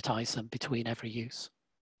to sanitize them between every use.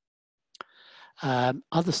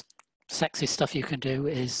 Other sexy stuff you can do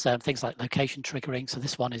is things like location triggering. So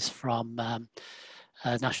this one is from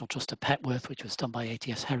National Trust of Petworth, which was done by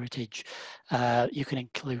ATS Heritage. You can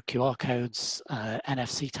include QR codes,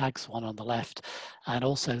 NFC tags, one on the left, and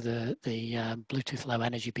also the Bluetooth low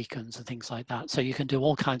energy beacons and things like that. So you can do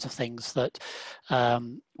all kinds of things that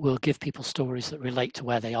will give people stories that relate to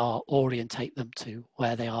where they are, orientate them to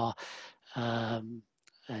where they are.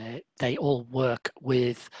 They all work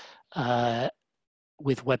with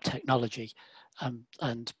web technology.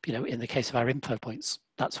 And you know, in the case of our info points,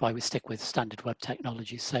 that's why we stick with standard web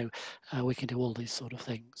technology. So we can do all these sort of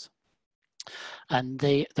things. And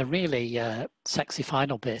the really sexy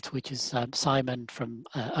final bit, which is Simon from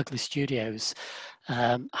Ugly Studios,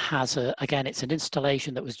 has again, it's an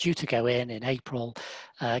installation that was due to go in April,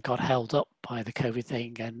 got held up by the COVID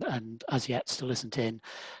thing, and as yet still isn't in,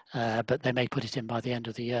 but they may put it in by the end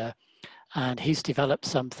of the year. And he's developed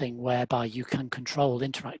something whereby you can control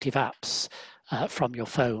interactive apps from your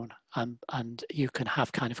phone, and you can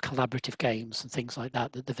have kind of collaborative games and things like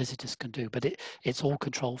that the visitors can do, but it's all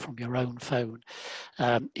controlled from your own phone.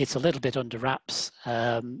 It's a little bit under wraps.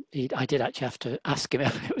 I did actually have to ask him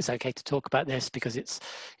if it was okay to talk about this, because it's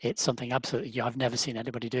something absolutely, I've never seen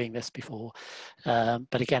anybody doing this before.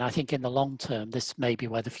 But again, I think in the long term, this may be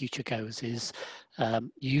where the future goes, is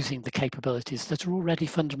using the capabilities that are already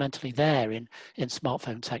fundamentally there in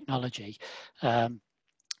smartphone technology,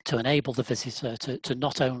 to enable the visitor to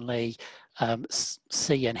not only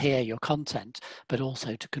see and hear your content, but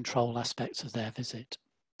also to control aspects of their visit.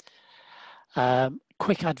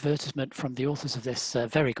 Quick advertisement from the authors of this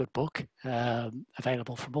very good book,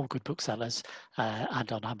 available from all good booksellers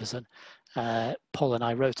and on Amazon. Paul and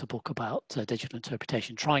I wrote a book about digital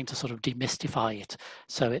interpretation, trying to sort of demystify it.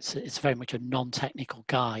 So it's very much a non-technical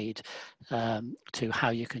guide to how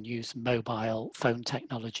you can use mobile phone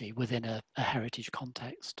technology within a heritage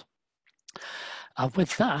context.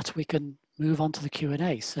 With that, we can move on to the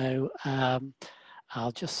Q&A. So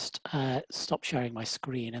I'll just stop sharing my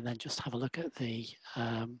screen and then just have a look at the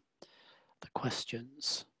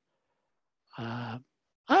questions.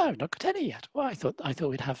 Oh, not got any yet. Well, I thought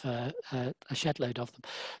we'd have a shed load of them.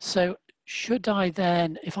 So should I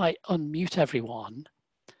then, if I unmute everyone,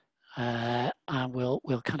 and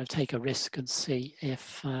we'll kind of take a risk and see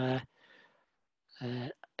if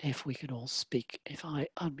we can all speak. If I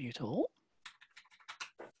unmute all.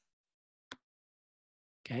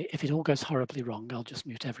 Okay, if it all goes horribly wrong, I'll just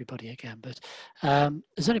mute everybody again. But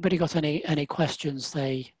has anybody got any questions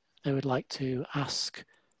they would like to ask?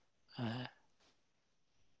 I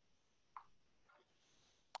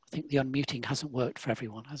think the unmuting hasn't worked for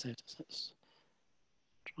everyone, has it? So let's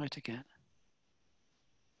try it again.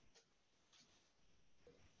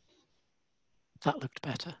 That looked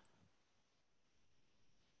better.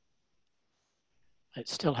 It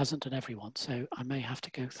still hasn't done everyone, so I may have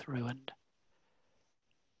to go through and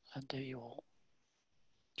do you all.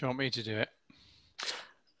 Do you want me to do it?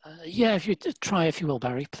 Yeah, if you try, if you will,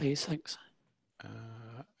 Barry, please. Thanks.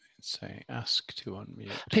 It's saying ask to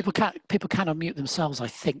unmute. People can unmute themselves, I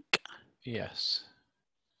think. Yes.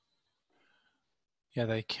 Yeah,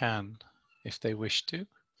 they can if they wish to.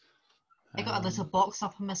 I got a little box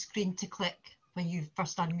up on my screen to click when you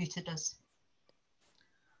first unmuted us.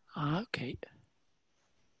 Okay.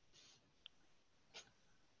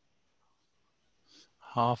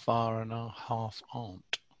 half are and half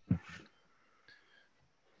aren't.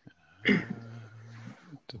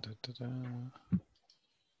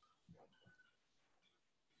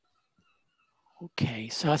 Okay,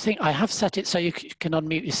 so I think I have set it so you can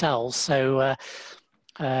unmute yourselves. So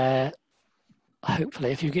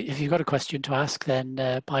hopefully, if you've got a question to ask,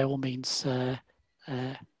 then by all means,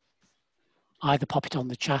 either pop it on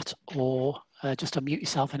the chat or just unmute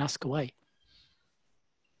yourself and ask away.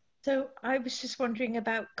 So I was just wondering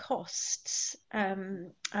about costs,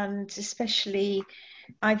 and especially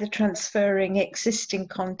either transferring existing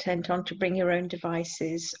content onto bring your own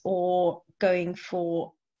devices or going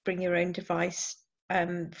for bring your own device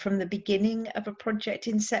from the beginning of a project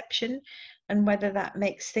inception, and whether that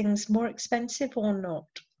makes things more expensive or not.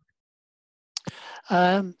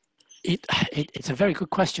 It's a very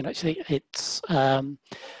good question, actually. It's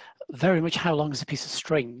very much how long is a piece of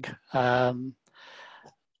string.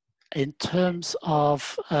 In terms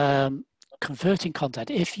of converting content,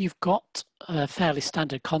 if you've got fairly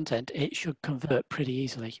standard content, it should convert pretty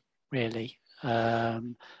easily, really,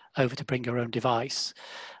 over to bring your own device.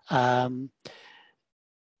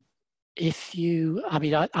 If you, I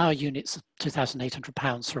mean, our units are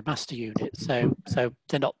 £2,800 for a master unit, so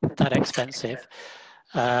they're not that expensive.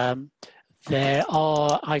 There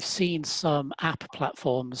are, I've seen some app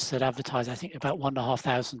platforms that advertise, I think, about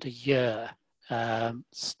 £1,500 a year.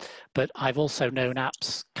 But I've also known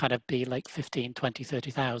apps kind of be like 15, 20,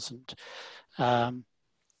 30,000.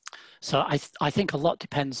 So I think a lot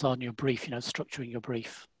depends on your brief, you know, structuring your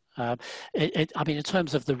brief. I mean, in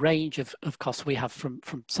terms of the range of costs we have from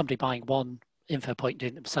somebody buying one info point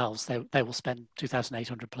doing it themselves, they will spend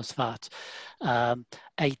 2,800 plus VAT. A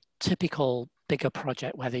typical bigger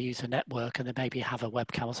project where they use a network and they maybe have a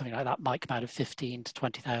webcam or something like that might come out of 15 to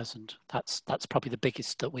 20,000. That's probably the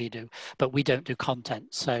biggest that we do, but we don't do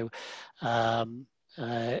content. So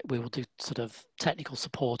we will do sort of technical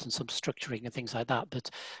support and some structuring and things like that, but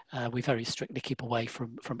we very strictly keep away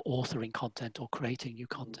from authoring content or creating new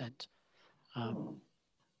content.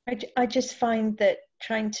 I just find that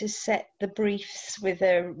trying to set the briefs with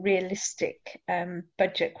a realistic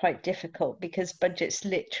budget quite difficult, because budgets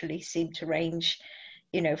literally seem to range,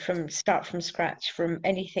 you know, start from scratch from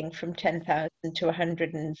anything from 10,000 to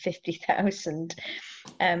 150,000.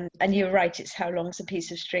 And you're right, it's how long's a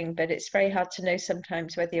piece of string, but it's very hard to know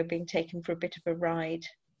sometimes whether you're being taken for a bit of a ride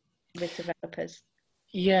with developers.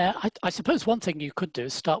 Yeah, I suppose one thing you could do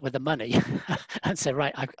is start with the money and say,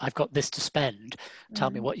 right, I've got this to spend. Tell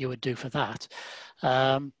me what you would do for that.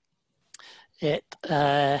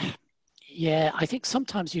 Yeah, I think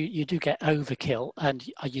sometimes you do get overkill, and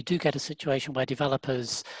you do get a situation where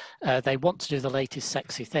developers, they want to do the latest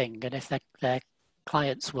sexy thing, and if their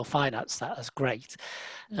clients will finance that, that's great.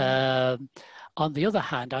 On the other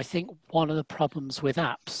hand, I think one of the problems with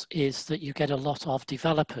apps is that you get a lot of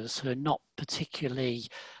developers who are not particularly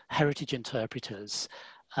heritage interpreters,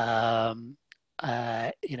 you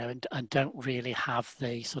know, and don't really have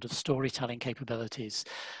the sort of storytelling capabilities,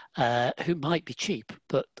 who might be cheap,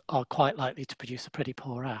 but are quite likely to produce a pretty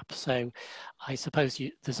poor app. So I suppose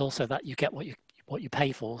there's also that you get what you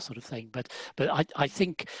pay for sort of thing. But I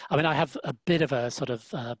think, I mean, I have a bit of a sort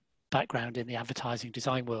of background in the advertising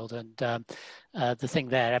design world, and the thing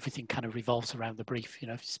there, everything kind of revolves around the brief, you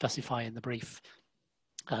know, specify in the brief.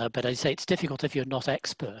 But I say it's difficult if you're not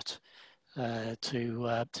expert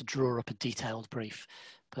to draw up a detailed brief.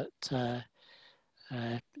 But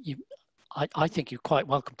I think you're quite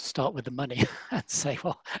welcome to start with the money and say,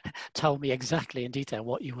 well, tell me exactly in detail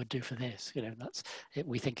what you would do for this. You know, that's it,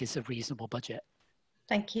 we think is a reasonable budget.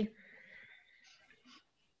 Thank you.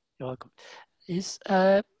 You're welcome.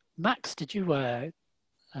 Max, did you, I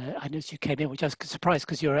noticed you came in, which I was surprised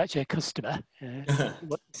because you're actually a customer.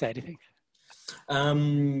 What say anything?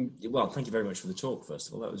 Well, thank you very much for the talk, first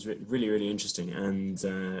of all. That was really, really interesting and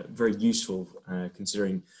very useful,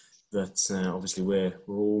 considering that obviously we're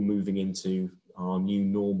all moving into our new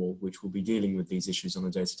normal, which will be dealing with these issues on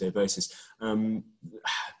a day-to-day basis. To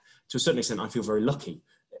a certain extent, I feel very lucky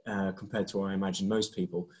compared to what I imagine most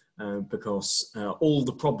people, because all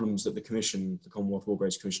the problems that the Commonwealth War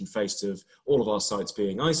Graves Commission faced, of all of our sites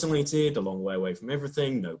being isolated, a long way away from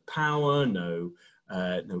everything, no power, no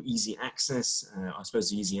easy access. I suppose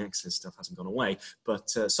the easy access stuff hasn't gone away, but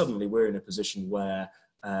suddenly we're in a position where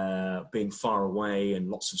being far away and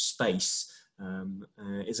lots of space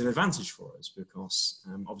is an advantage for us, because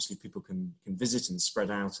obviously people can visit and spread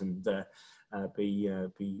out and be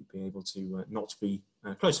able to not be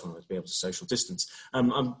close to one another, be able to social distance.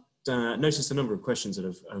 I've noticed a number of questions that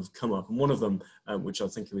have come up, and one of them, which I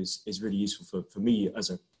think is really useful for me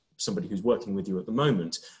as a somebody who's working with you at the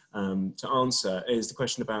moment to answer, is the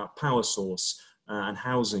question about power source and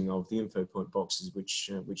housing of the InfoPoint boxes which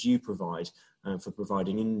you provide for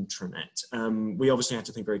providing intranet. We obviously had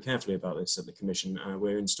to think very carefully about this at the Commission.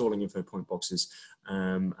 We're installing InfoPoint boxes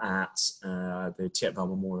at the Thietval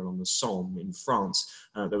Memorial on the Somme in France.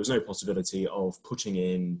 There was no possibility of putting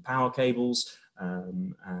in power cables,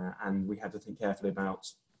 and we had to think carefully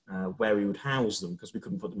about where we would house them, because we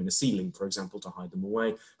couldn't put them in a ceiling, for example, to hide them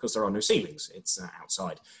away, because there are no ceilings, it's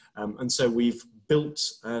outside. And so we've built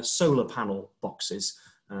solar panel boxes,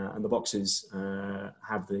 and the boxes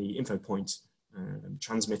have the InfoPoint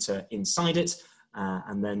transmitter inside it,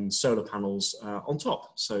 and then solar panels on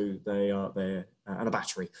top. So they're and a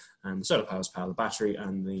battery. The solar panels power the battery,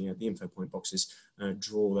 and the InfoPoint boxes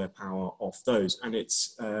draw their power off those. And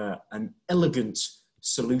it's an elegant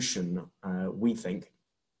solution, we think,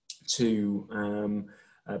 to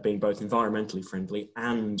being both environmentally friendly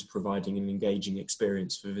and providing an engaging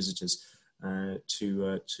experience for visitors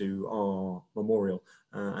to our memorial.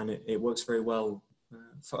 And it works very well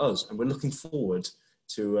for us. And we're looking forward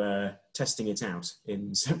to testing it out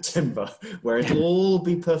in September, where it'll all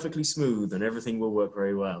be perfectly smooth and everything will work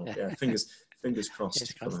very well. Yeah, fingers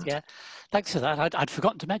crossed. For that. Yeah, thanks for that. I'd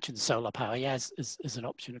forgotten to mention solar power, yeah, as an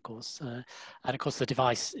option, of course. And of course, the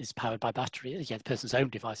device is powered by battery. Yeah, the person's own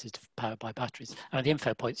device is powered by batteries. And the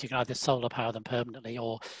InfoPoints, you can either solar power them permanently,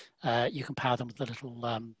 or you can power them with a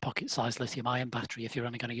little pocket-sized lithium-ion battery if you're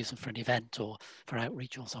only going to use them for an event or for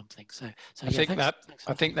outreach or something. So I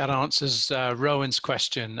think that answers Rowan's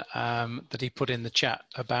question that he put in the chat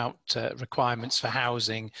about requirements for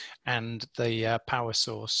housing and the power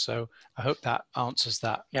source. So I hope that answers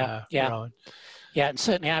that. Rowan. Yeah, and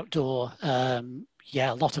certainly outdoor.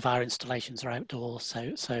 Yeah, a lot of our installations are outdoor.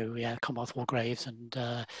 So yeah, Commonwealth War Graves and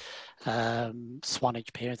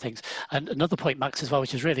Swanage Pier and things. And another point, Max, as well,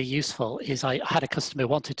 which is really useful, is I had a customer who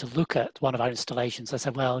wanted to look at one of our installations. I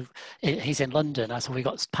said, well, he's in London. I said, we've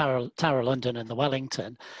got Tower London and the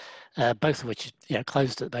Wellington, both of which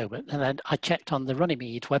closed at the moment. And then I checked on the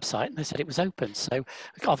Runnymede website and they said it was open. So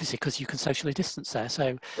obviously, because you can socially distance there,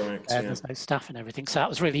 so there's no staff and everything. So that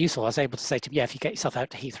was really useful. I was able to say to him, yeah, if you get yourself out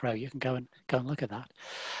to Heathrow, you can go and look at that.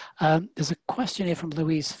 There's a question here from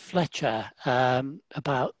Louise Fletcher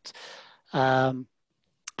about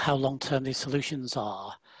how long-term these solutions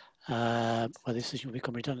are, whether this solution will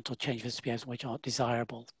become redundant or change visitor behaviours which aren't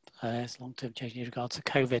desirable as long-term change in regards to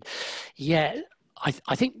COVID. Yeah,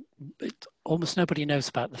 I think almost nobody knows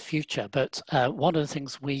about the future, but one of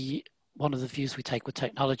the views we take with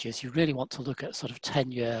technology is you really want to look at sort of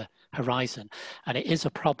 10-year horizon, and it is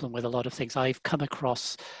a problem with a lot of things. I've come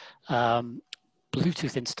across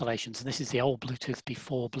Bluetooth installations, and this is the old Bluetooth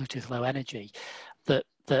before Bluetooth Low Energy,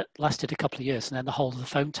 that lasted a couple of years, and then the whole of the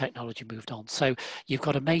phone technology moved on. So you've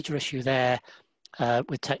got a major issue there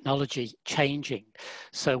with technology changing.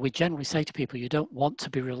 So we generally say to people, you don't want to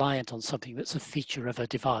be reliant on something that's a feature of a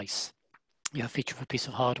device, a feature of a piece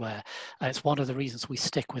of hardware. And it's one of the reasons we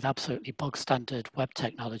stick with absolutely bog standard web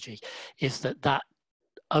technology, is that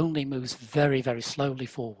only moves very, very slowly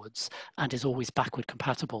forwards and is always backward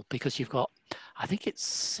compatible, because you've got, I think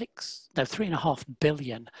it's 3.5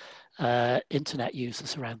 billion internet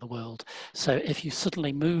users around the world. So if you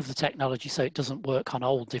suddenly move the technology so it doesn't work on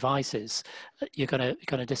old devices, you're going to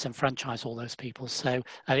disenfranchise all those people. So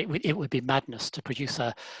it would be madness to produce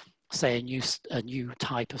a new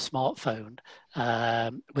type of smartphone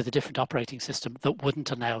with a different operating system that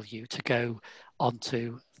wouldn't allow you to go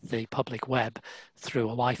onto the public web through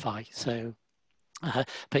a Wi-Fi. So,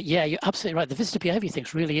 but yeah, you're absolutely right. The visitor behaviour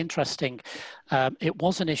thing's really interesting. It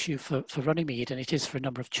was an issue for Runnymede, and it is for a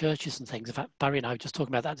number of churches and things. In fact, Barry and I were just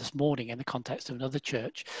talking about that this morning in the context of another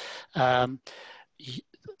church.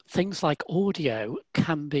 Things like audio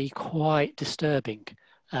can be quite disturbing.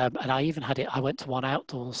 And I even had it, I went to one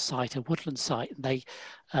outdoor site, a woodland site, and they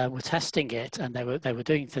were testing it, and they were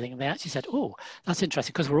doing the thing, and they actually said, oh, that's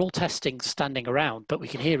interesting, because we're all testing standing around, but we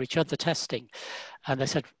can hear each other testing. And they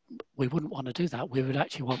said, we wouldn't want to do that. We would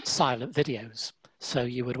actually want silent videos. So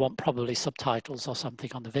you would want probably subtitles or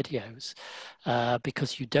something on the videos,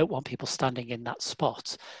 because you don't want people standing in that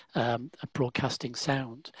spot broadcasting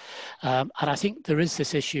sound. And I think there is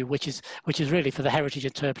this issue, which is really for the heritage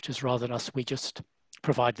interpreters rather than us. We just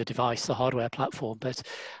provide the device, the hardware platform, but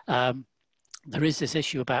there is this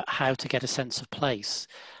issue about how to get a sense of place.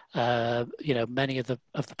 Many of the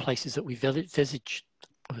places that we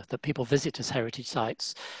that people visit as heritage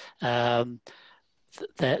sites, there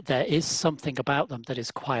is something about them that is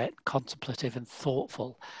quiet, contemplative and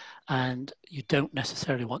thoughtful. and you don't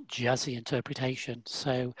necessarily want jazzy interpretation.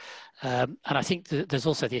 So, and I think there's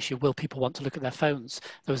also the issue, will people want to look at their phones?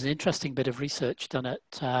 There was an interesting bit of research done at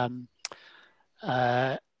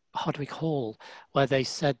Hardwick Hall, where they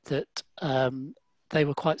said that they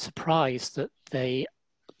were quite surprised that the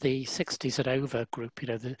 60s and over group, you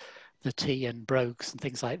know, the tea and brogues and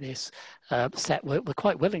things like this, set were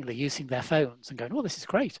quite willingly using their phones and going, oh, this is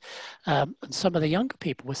great. And some of the younger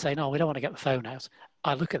people were saying, oh, we don't want to get the phone out.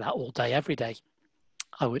 I look at that all day, every day.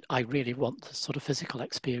 I really want the sort of physical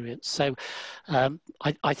experience. So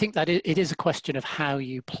I think that it is a question of how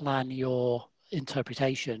you plan your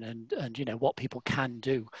interpretation and you know, what people can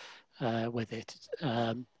do with it.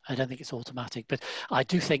 I don't think it's automatic, but I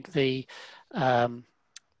do think the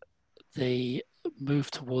move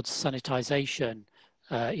towards sanitization,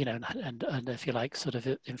 you know, and if you like, sort of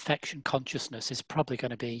infection consciousness is probably going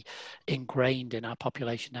to be ingrained in our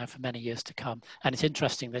population now for many years to come. And it's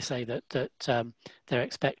interesting, they say that they're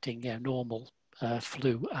expecting, you know, normal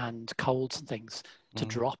flu and colds and things to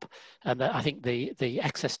drop, and I think the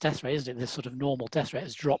excess death rate, isn't it, the sort of normal death rate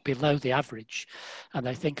has dropped below the average, and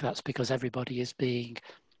I think that's because everybody is being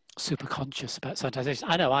super conscious about sanitization.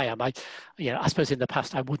 I know I am. You know, I suppose in the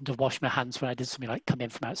past I wouldn't have washed my hands when I did something like come in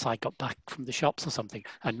from outside, got back from the shops or something,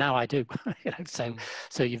 and now I do. You know,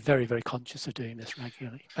 so you're very, very conscious of doing this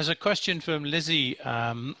regularly. There's a question from Lizzie,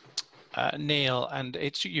 Neil, and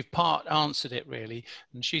you've part answered it really,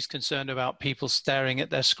 and she's concerned about people staring at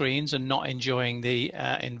their screens and not enjoying the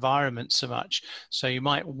environment so much. So you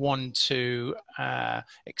might want to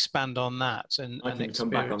expand on that. And I can come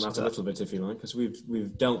back on that a little bit if you like, because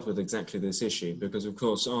we've dealt with exactly this issue, because of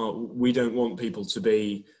course we don't want people to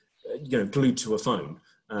be you know, glued to a phone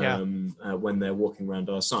when they're walking around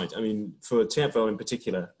our site. I mean, for TFL in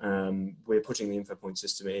particular, we're putting the InfoPoint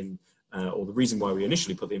system in, or the reason why we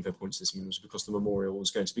initially put the InfoPoint system in was because the memorial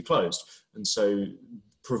was going to be closed. And so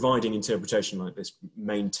providing interpretation like this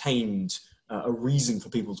maintained a reason for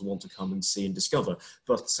people to want to come and see and discover.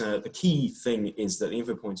 But the key thing is that the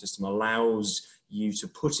InfoPoint system allows you to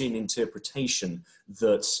put in interpretation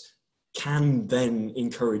that can then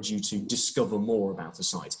encourage you to discover more about the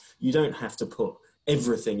site. You don't have to put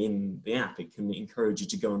everything in the app. It can encourage you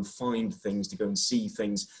to go and find things, to go and see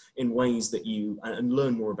things in ways that you, and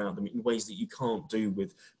learn more about them in ways that you can't do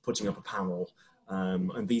with putting up a panel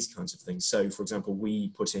and these kinds of things. So for example, we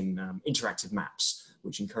put in interactive maps,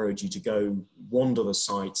 which encourage you to go wander the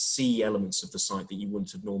site, see elements of the site that you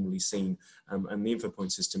wouldn't have normally seen. And the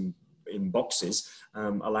InfoPoint system in boxes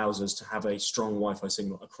allows us to have a strong Wi-Fi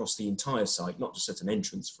signal across the entire site, not just at an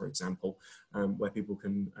entrance, for example, where people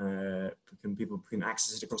can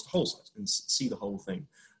access it across the whole site and see the whole thing.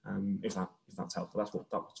 If that's helpful, that's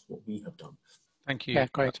what we have done. Thank you. Yeah,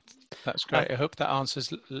 great. That's great. I hope that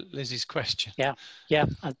answers Lizzie's question. Yeah,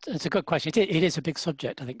 it's a good question. It is a big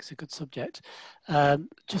subject. I think it's a good subject.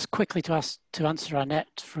 Just quickly to answer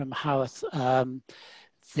Annette from Howarth.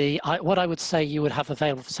 What I would say you would have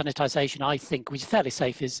available for sanitization, I think, which is fairly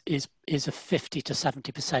safe, is a 50 to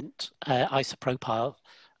 70% isopropyl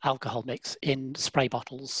alcohol mix in spray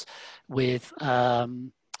bottles with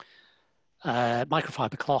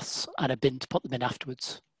microfiber cloths and a bin to put them in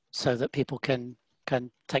afterwards, so that people can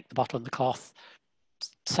take the bottle and the cloth,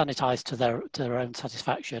 sanitize to their own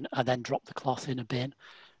satisfaction, and then drop the cloth in a bin.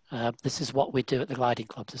 This is what we do at the Gliding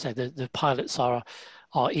Club. To say the pilots are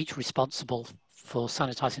each responsible for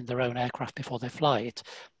sanitizing their own aircraft before they fly it,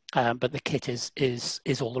 but the kit is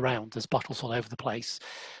all around. There's bottles all over the place,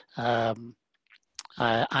 and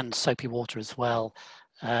soapy water as well,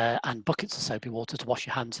 and buckets of soapy water to wash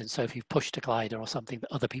your hands in. So if you've pushed a glider or something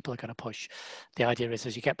that other people are going to push, the idea is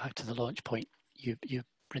as you get back to the launch point, you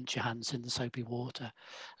rinse your hands in the soapy water.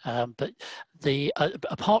 But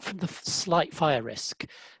apart from the slight fire risk,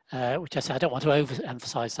 which I say I don't want to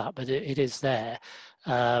overemphasize that, but it is there.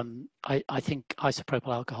 I think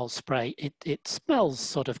isopropyl alcohol spray, it smells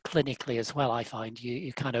sort of clinically as well. I find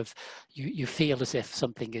you kind of you feel as if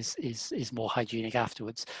something is more hygienic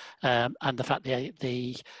afterwards, and the fact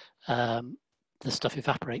the stuff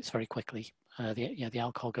evaporates very quickly. The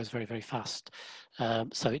alcohol goes very, very fast,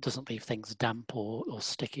 so it doesn't leave things damp or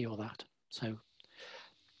sticky or that. So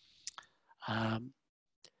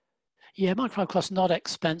yeah, microfiber cloths not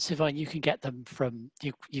expensive, and you can get them from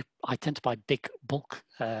I tend to buy big bulk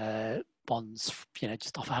ones,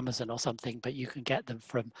 just off Amazon or something, but you can get them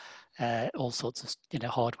from all sorts of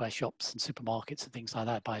hardware shops and supermarkets and things like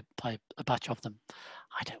that. Buy a batch of them.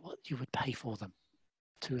 I don't know what you would pay for them.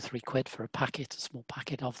 2 or 3 quid for a small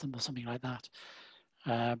packet of them or something like that.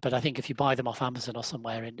 But I think if you buy them off Amazon or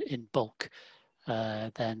somewhere in bulk,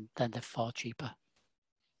 then they're far cheaper.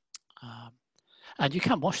 And you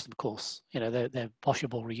can wash them, of course. You know, they're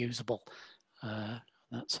washable, reusable.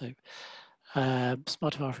 That's so.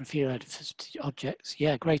 Smartifier from field objects.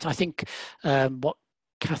 Yeah, great. I think what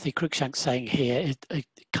Kathy Cruikshank's saying here, it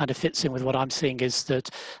kind of fits in with what I'm seeing, is that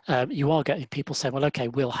you are getting people saying, well, okay,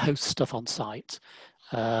 we'll host stuff on site.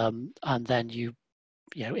 And then you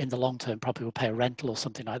know, in the long term, probably will pay a rental or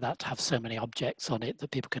something like that to have so many objects on it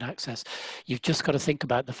that people can access. You've just got to think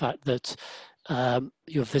about the fact that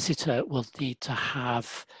your visitor will need to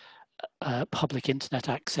have public internet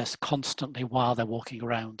access constantly while they're walking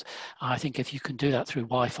around. I think if you can do that through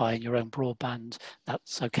Wi-Fi and your own broadband,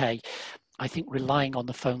 that's okay. I think relying on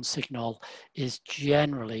the phone signal is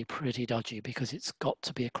generally pretty dodgy because it's got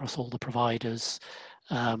to be across all the providers.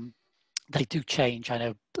 They do change. I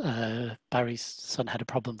know Barry's son had a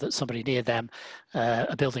problem that somebody near them,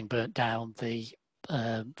 a building burnt down, the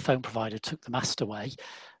phone provider took the mast away,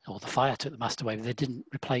 or the fire took the mast away, but they didn't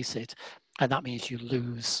replace it. And that means you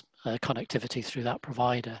lose connectivity through that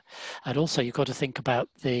provider. And also you've got to think about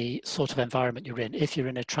the sort of environment you're in. If you're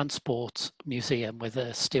in a transport museum with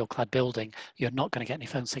a steel-clad building, you're not going to get any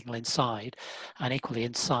phone signal inside. And equally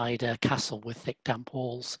inside a castle with thick damp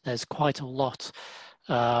walls, there's quite a lot,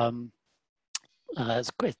 there's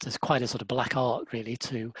quite a sort of black art really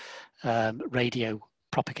to radio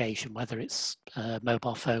propagation, whether it's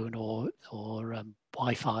mobile phone or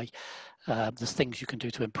Wi-Fi. There's things you can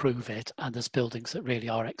do to improve it, and there's buildings that really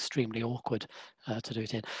are extremely awkward to do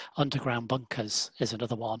it in. Underground bunkers is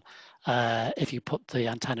another one. If you put the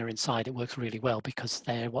antenna inside, it works really well because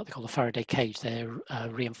they're what they call a Faraday cage. They're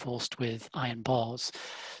reinforced with iron bars,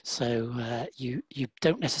 so you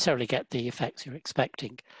don't necessarily get the effects you're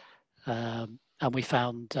expecting. And we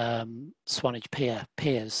found Swanage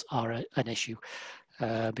piers are an issue.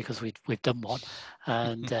 Because we've done one,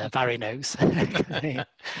 and Barry knows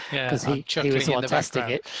because he was the one testing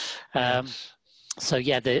it. So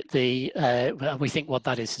yeah, we think what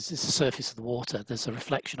that is the surface of the water. There's a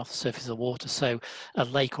reflection off the surface of the water. So a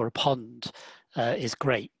lake or a pond is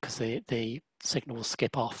great because the signal will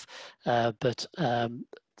skip off, but the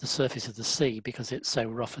surface of the sea, because it's so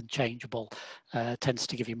rough and changeable, tends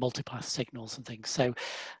to give you multipath signals and things.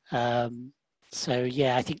 So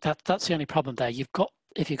yeah, I think that's the only problem there. You've got,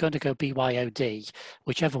 if you're going to go BYOD,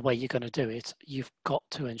 whichever way you're going to do it, you've got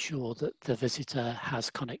to ensure that the visitor has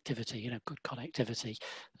connectivity, good connectivity,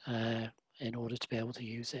 in order to be able to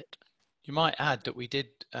use it. You might add that we did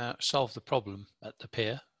solve the problem at the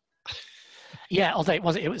pier. Yeah, although it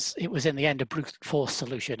was in the end a brute force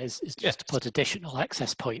solution is just to put additional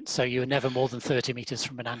access points, so you're never more than 30 meters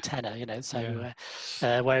from an antenna, So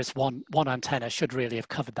whereas one antenna should really have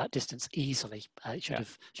covered that distance easily. It should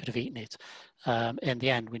have eaten it. In the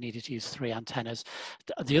end, we needed to use 3 antennas.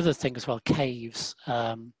 The other thing as well, caves.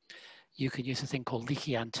 You can use a thing called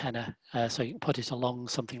leaky antenna, so you can put it along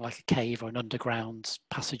something like a cave or an underground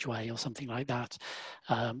passageway or something like that,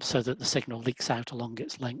 so that the signal leaks out along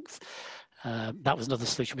its length. That was another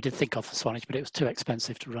solution we did think of for Swanage, but it was too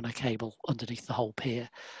expensive to run a cable underneath the whole pier.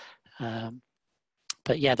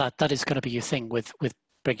 But yeah, that is going to be your thing with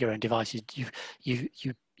bring your own devices.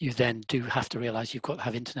 You then do have to realise you've got to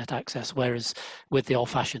have internet access, whereas with the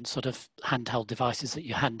old-fashioned sort of handheld devices that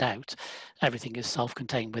you hand out, everything is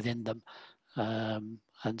self-contained within them,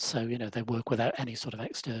 and so they work without any sort of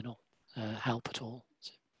external help at all.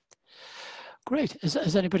 So. Great.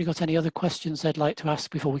 Has anybody got any other questions they'd like to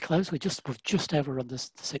ask before we close? We've just overrun the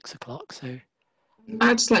 6 o'clock. So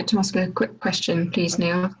I'd just like to ask a quick question, please,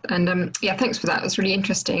 Neil. And yeah, thanks for that. That's really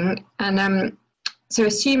interesting. And so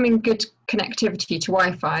assuming good connectivity to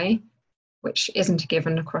Wi-Fi, which isn't a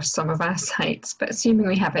given across some of our sites, but assuming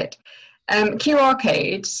we have it, QR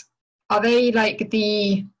codes, are they like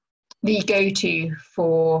the go-to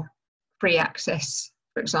for free access,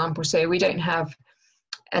 for example? So we don't have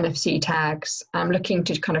NFC tags. I'm looking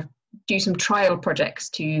to kind of do some trial projects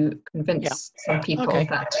to convince some people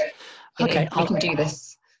that we can do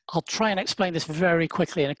this. I'll try and explain this very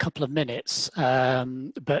quickly in a couple of minutes,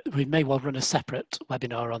 but we may well run a separate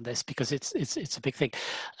webinar on this because it's a big thing.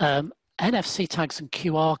 NFC tags and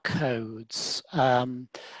QR codes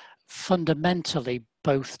fundamentally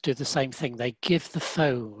both do the same thing. They give the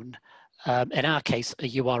phone, in our case, a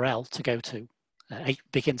URL to go to. It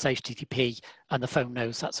begins HTTP and the phone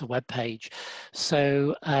knows that's a web page.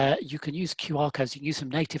 So you can use QR codes, you can use them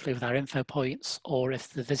natively with our info points, or if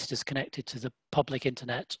the visitor's connected to the public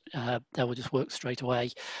internet, they will just work straight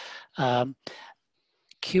away.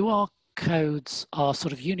 QR codes are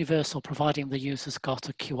sort of universal, providing the user's got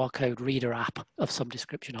a QR code reader app of some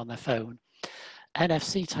description on their phone.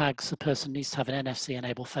 NFC tags, the person needs to have an NFC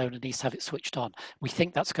enabled phone and needs to have it switched on. We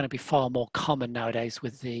think that's going to be far more common nowadays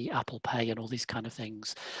with the Apple Pay and all these kind of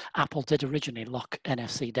things. Apple did originally lock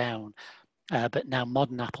NFC down, but now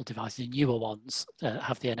modern Apple devices, newer ones,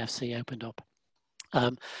 have the NFC opened up.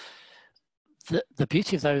 The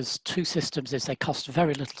beauty of those two systems is they cost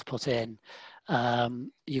very little to put in.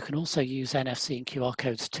 You can also use NFC and QR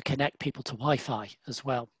codes to connect people to Wi-Fi as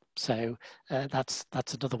well. So that's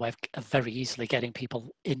another way of very easily getting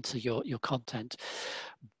people into your content.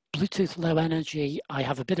 Bluetooth Low Energy, I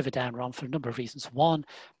have a bit of a downer on for a number of reasons. One,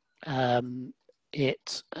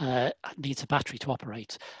 it needs a battery to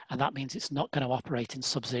operate, and that means it's not going to operate in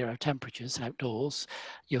sub-zero temperatures outdoors.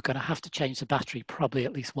 You're going to have to change the battery probably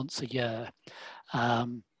at least once a year.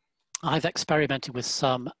 I've experimented with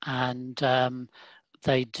some, and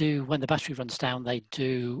they do, when the battery runs down, they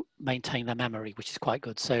do maintain their memory, which is quite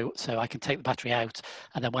good. So I can take the battery out,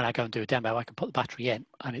 and then when I go and do a demo, I can put the battery in,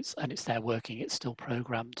 and it's there working. It's still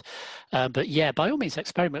programmed. But yeah, by all means,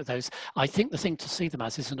 experiment with those. I think the thing to see them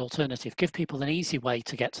as is an alternative. Give people an easy way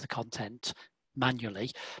to get to the content manually.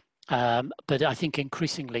 But I think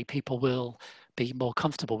increasingly people will be more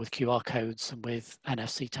comfortable with QR codes and with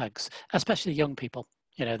NFC tags, especially young people.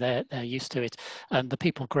 You know, they're used to it, and the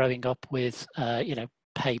people growing up with you know,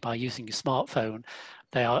 pay by using your smartphone,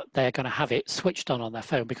 they're going to have it switched on their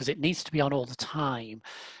phone because it needs to be on all the time,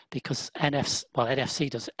 because NFC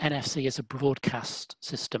does. NFC is a broadcast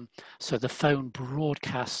system, so the phone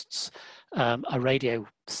broadcasts a radio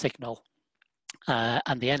signal,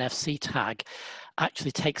 and the NFC tag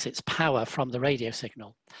actually takes its power from the radio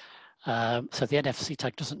signal. So the NFC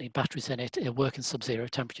tag doesn't need batteries in it. It'll work in sub-zero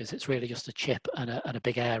temperatures. It's really just a chip and a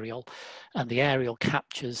big aerial, and the aerial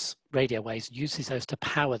captures radio waves, uses those to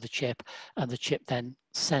power the chip, and the chip then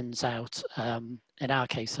sends out, in our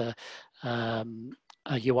case, a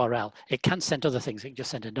URL. It can send other things. It can just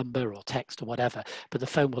send a number or text or whatever, but the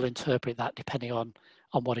phone will interpret that depending on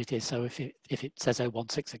what it is. So if it says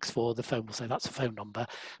 01664, the phone will say that's a phone number.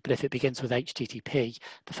 But if it begins with HTTP,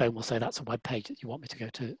 the phone will say that's a web page that you want me to go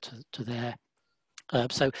to there.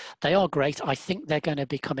 So they are great. I think they're going to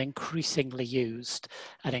become increasingly used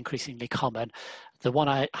and increasingly common. The one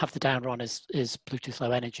I have the downer on is Bluetooth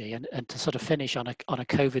Low Energy. And to sort of finish on a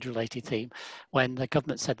COVID related theme, when the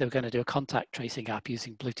government said they were going to do a contact tracing app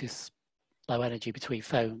using Bluetooth Low Energy between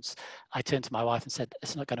phones, I turned to my wife and said,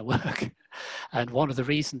 it's not going to work. And one of the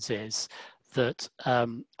reasons is that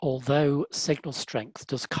although signal strength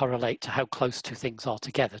does correlate to how close two things are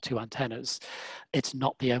together, two antennas, it's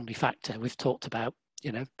not the only factor. We've talked about,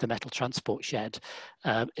 you know, the metal transport shed.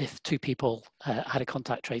 If two people had a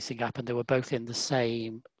contact tracing app and they were both in the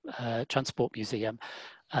same transport museum,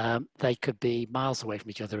 they could be miles away from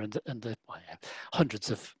each other and hundreds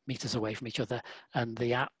of meters away from each other, and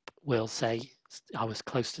the app will say, I was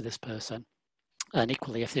close to this person. And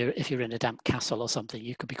equally, if you're in a damp castle or something,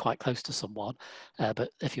 you could be quite close to someone, but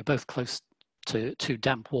if you're both close to two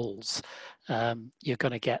damp walls, you're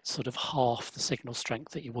going to get sort of half the signal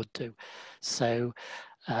strength that you would do. So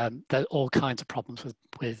there are all kinds of problems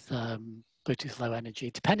with Bluetooth Low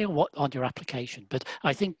Energy, depending on your application. But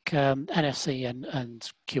I think NFC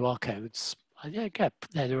and QR codes,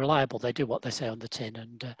 they're reliable. They do what they say on the tin,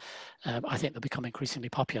 and I think they'll become increasingly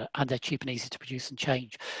popular, and they're cheap and easy to produce and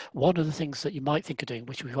change. One of the things that you might think of doing,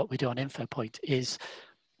 which is what we do on InfoPoint, is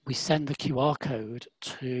we send the QR code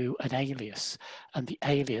to an alias, and the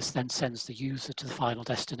alias then sends the user to the final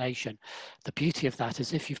destination. The beauty of that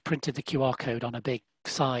is if you've printed the QR code on a big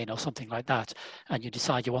sign or something like that, and you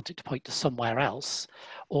decide you want it to point to somewhere else,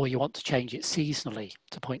 or you want to change it seasonally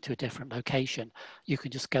to point to a different location, you can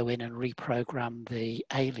just go in and reprogram the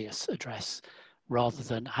alias address rather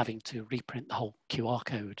than having to reprint the whole QR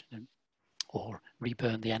code or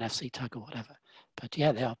reburn the NFC tag or whatever. But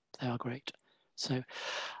yeah, they are great. So,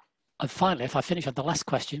 and finally, if I finish on the last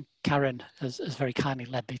question, Karen has very kindly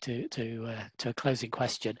led me to a closing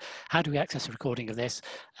question. How do we access a recording of this?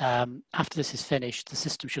 After this is finished, the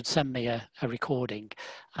system should send me a recording,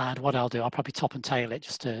 and what I'll do, I'll probably top and tail it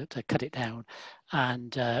just to cut it down,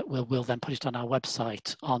 and we'll then put it on our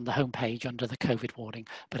website on the homepage under the COVID warning.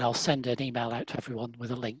 But I'll send an email out to everyone with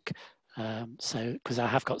a link. So, because I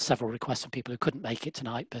have got several requests from people who couldn't make it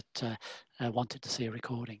tonight, but wanted to see a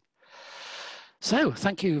recording. So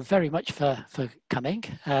thank you very much for coming.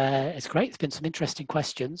 It's great. There's been some interesting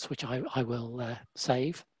questions, which I will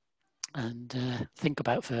save and think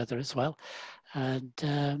about further as well. And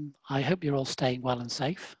I hope you're all staying well and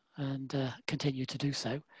safe, and continue to do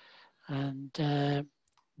so. And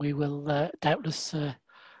we will doubtless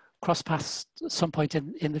cross paths at some point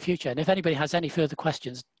in the future. And if anybody has any further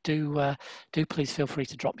questions, do please feel free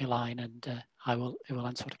to drop me a line, and it will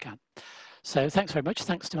answer what I can. So thanks very much.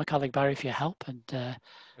 Thanks to my colleague Barry for your help, and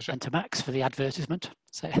to Max for the advertisement.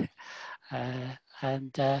 So, I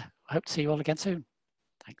hope to see you all again soon.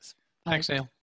 Thanks. Bye. Thanks, Neil.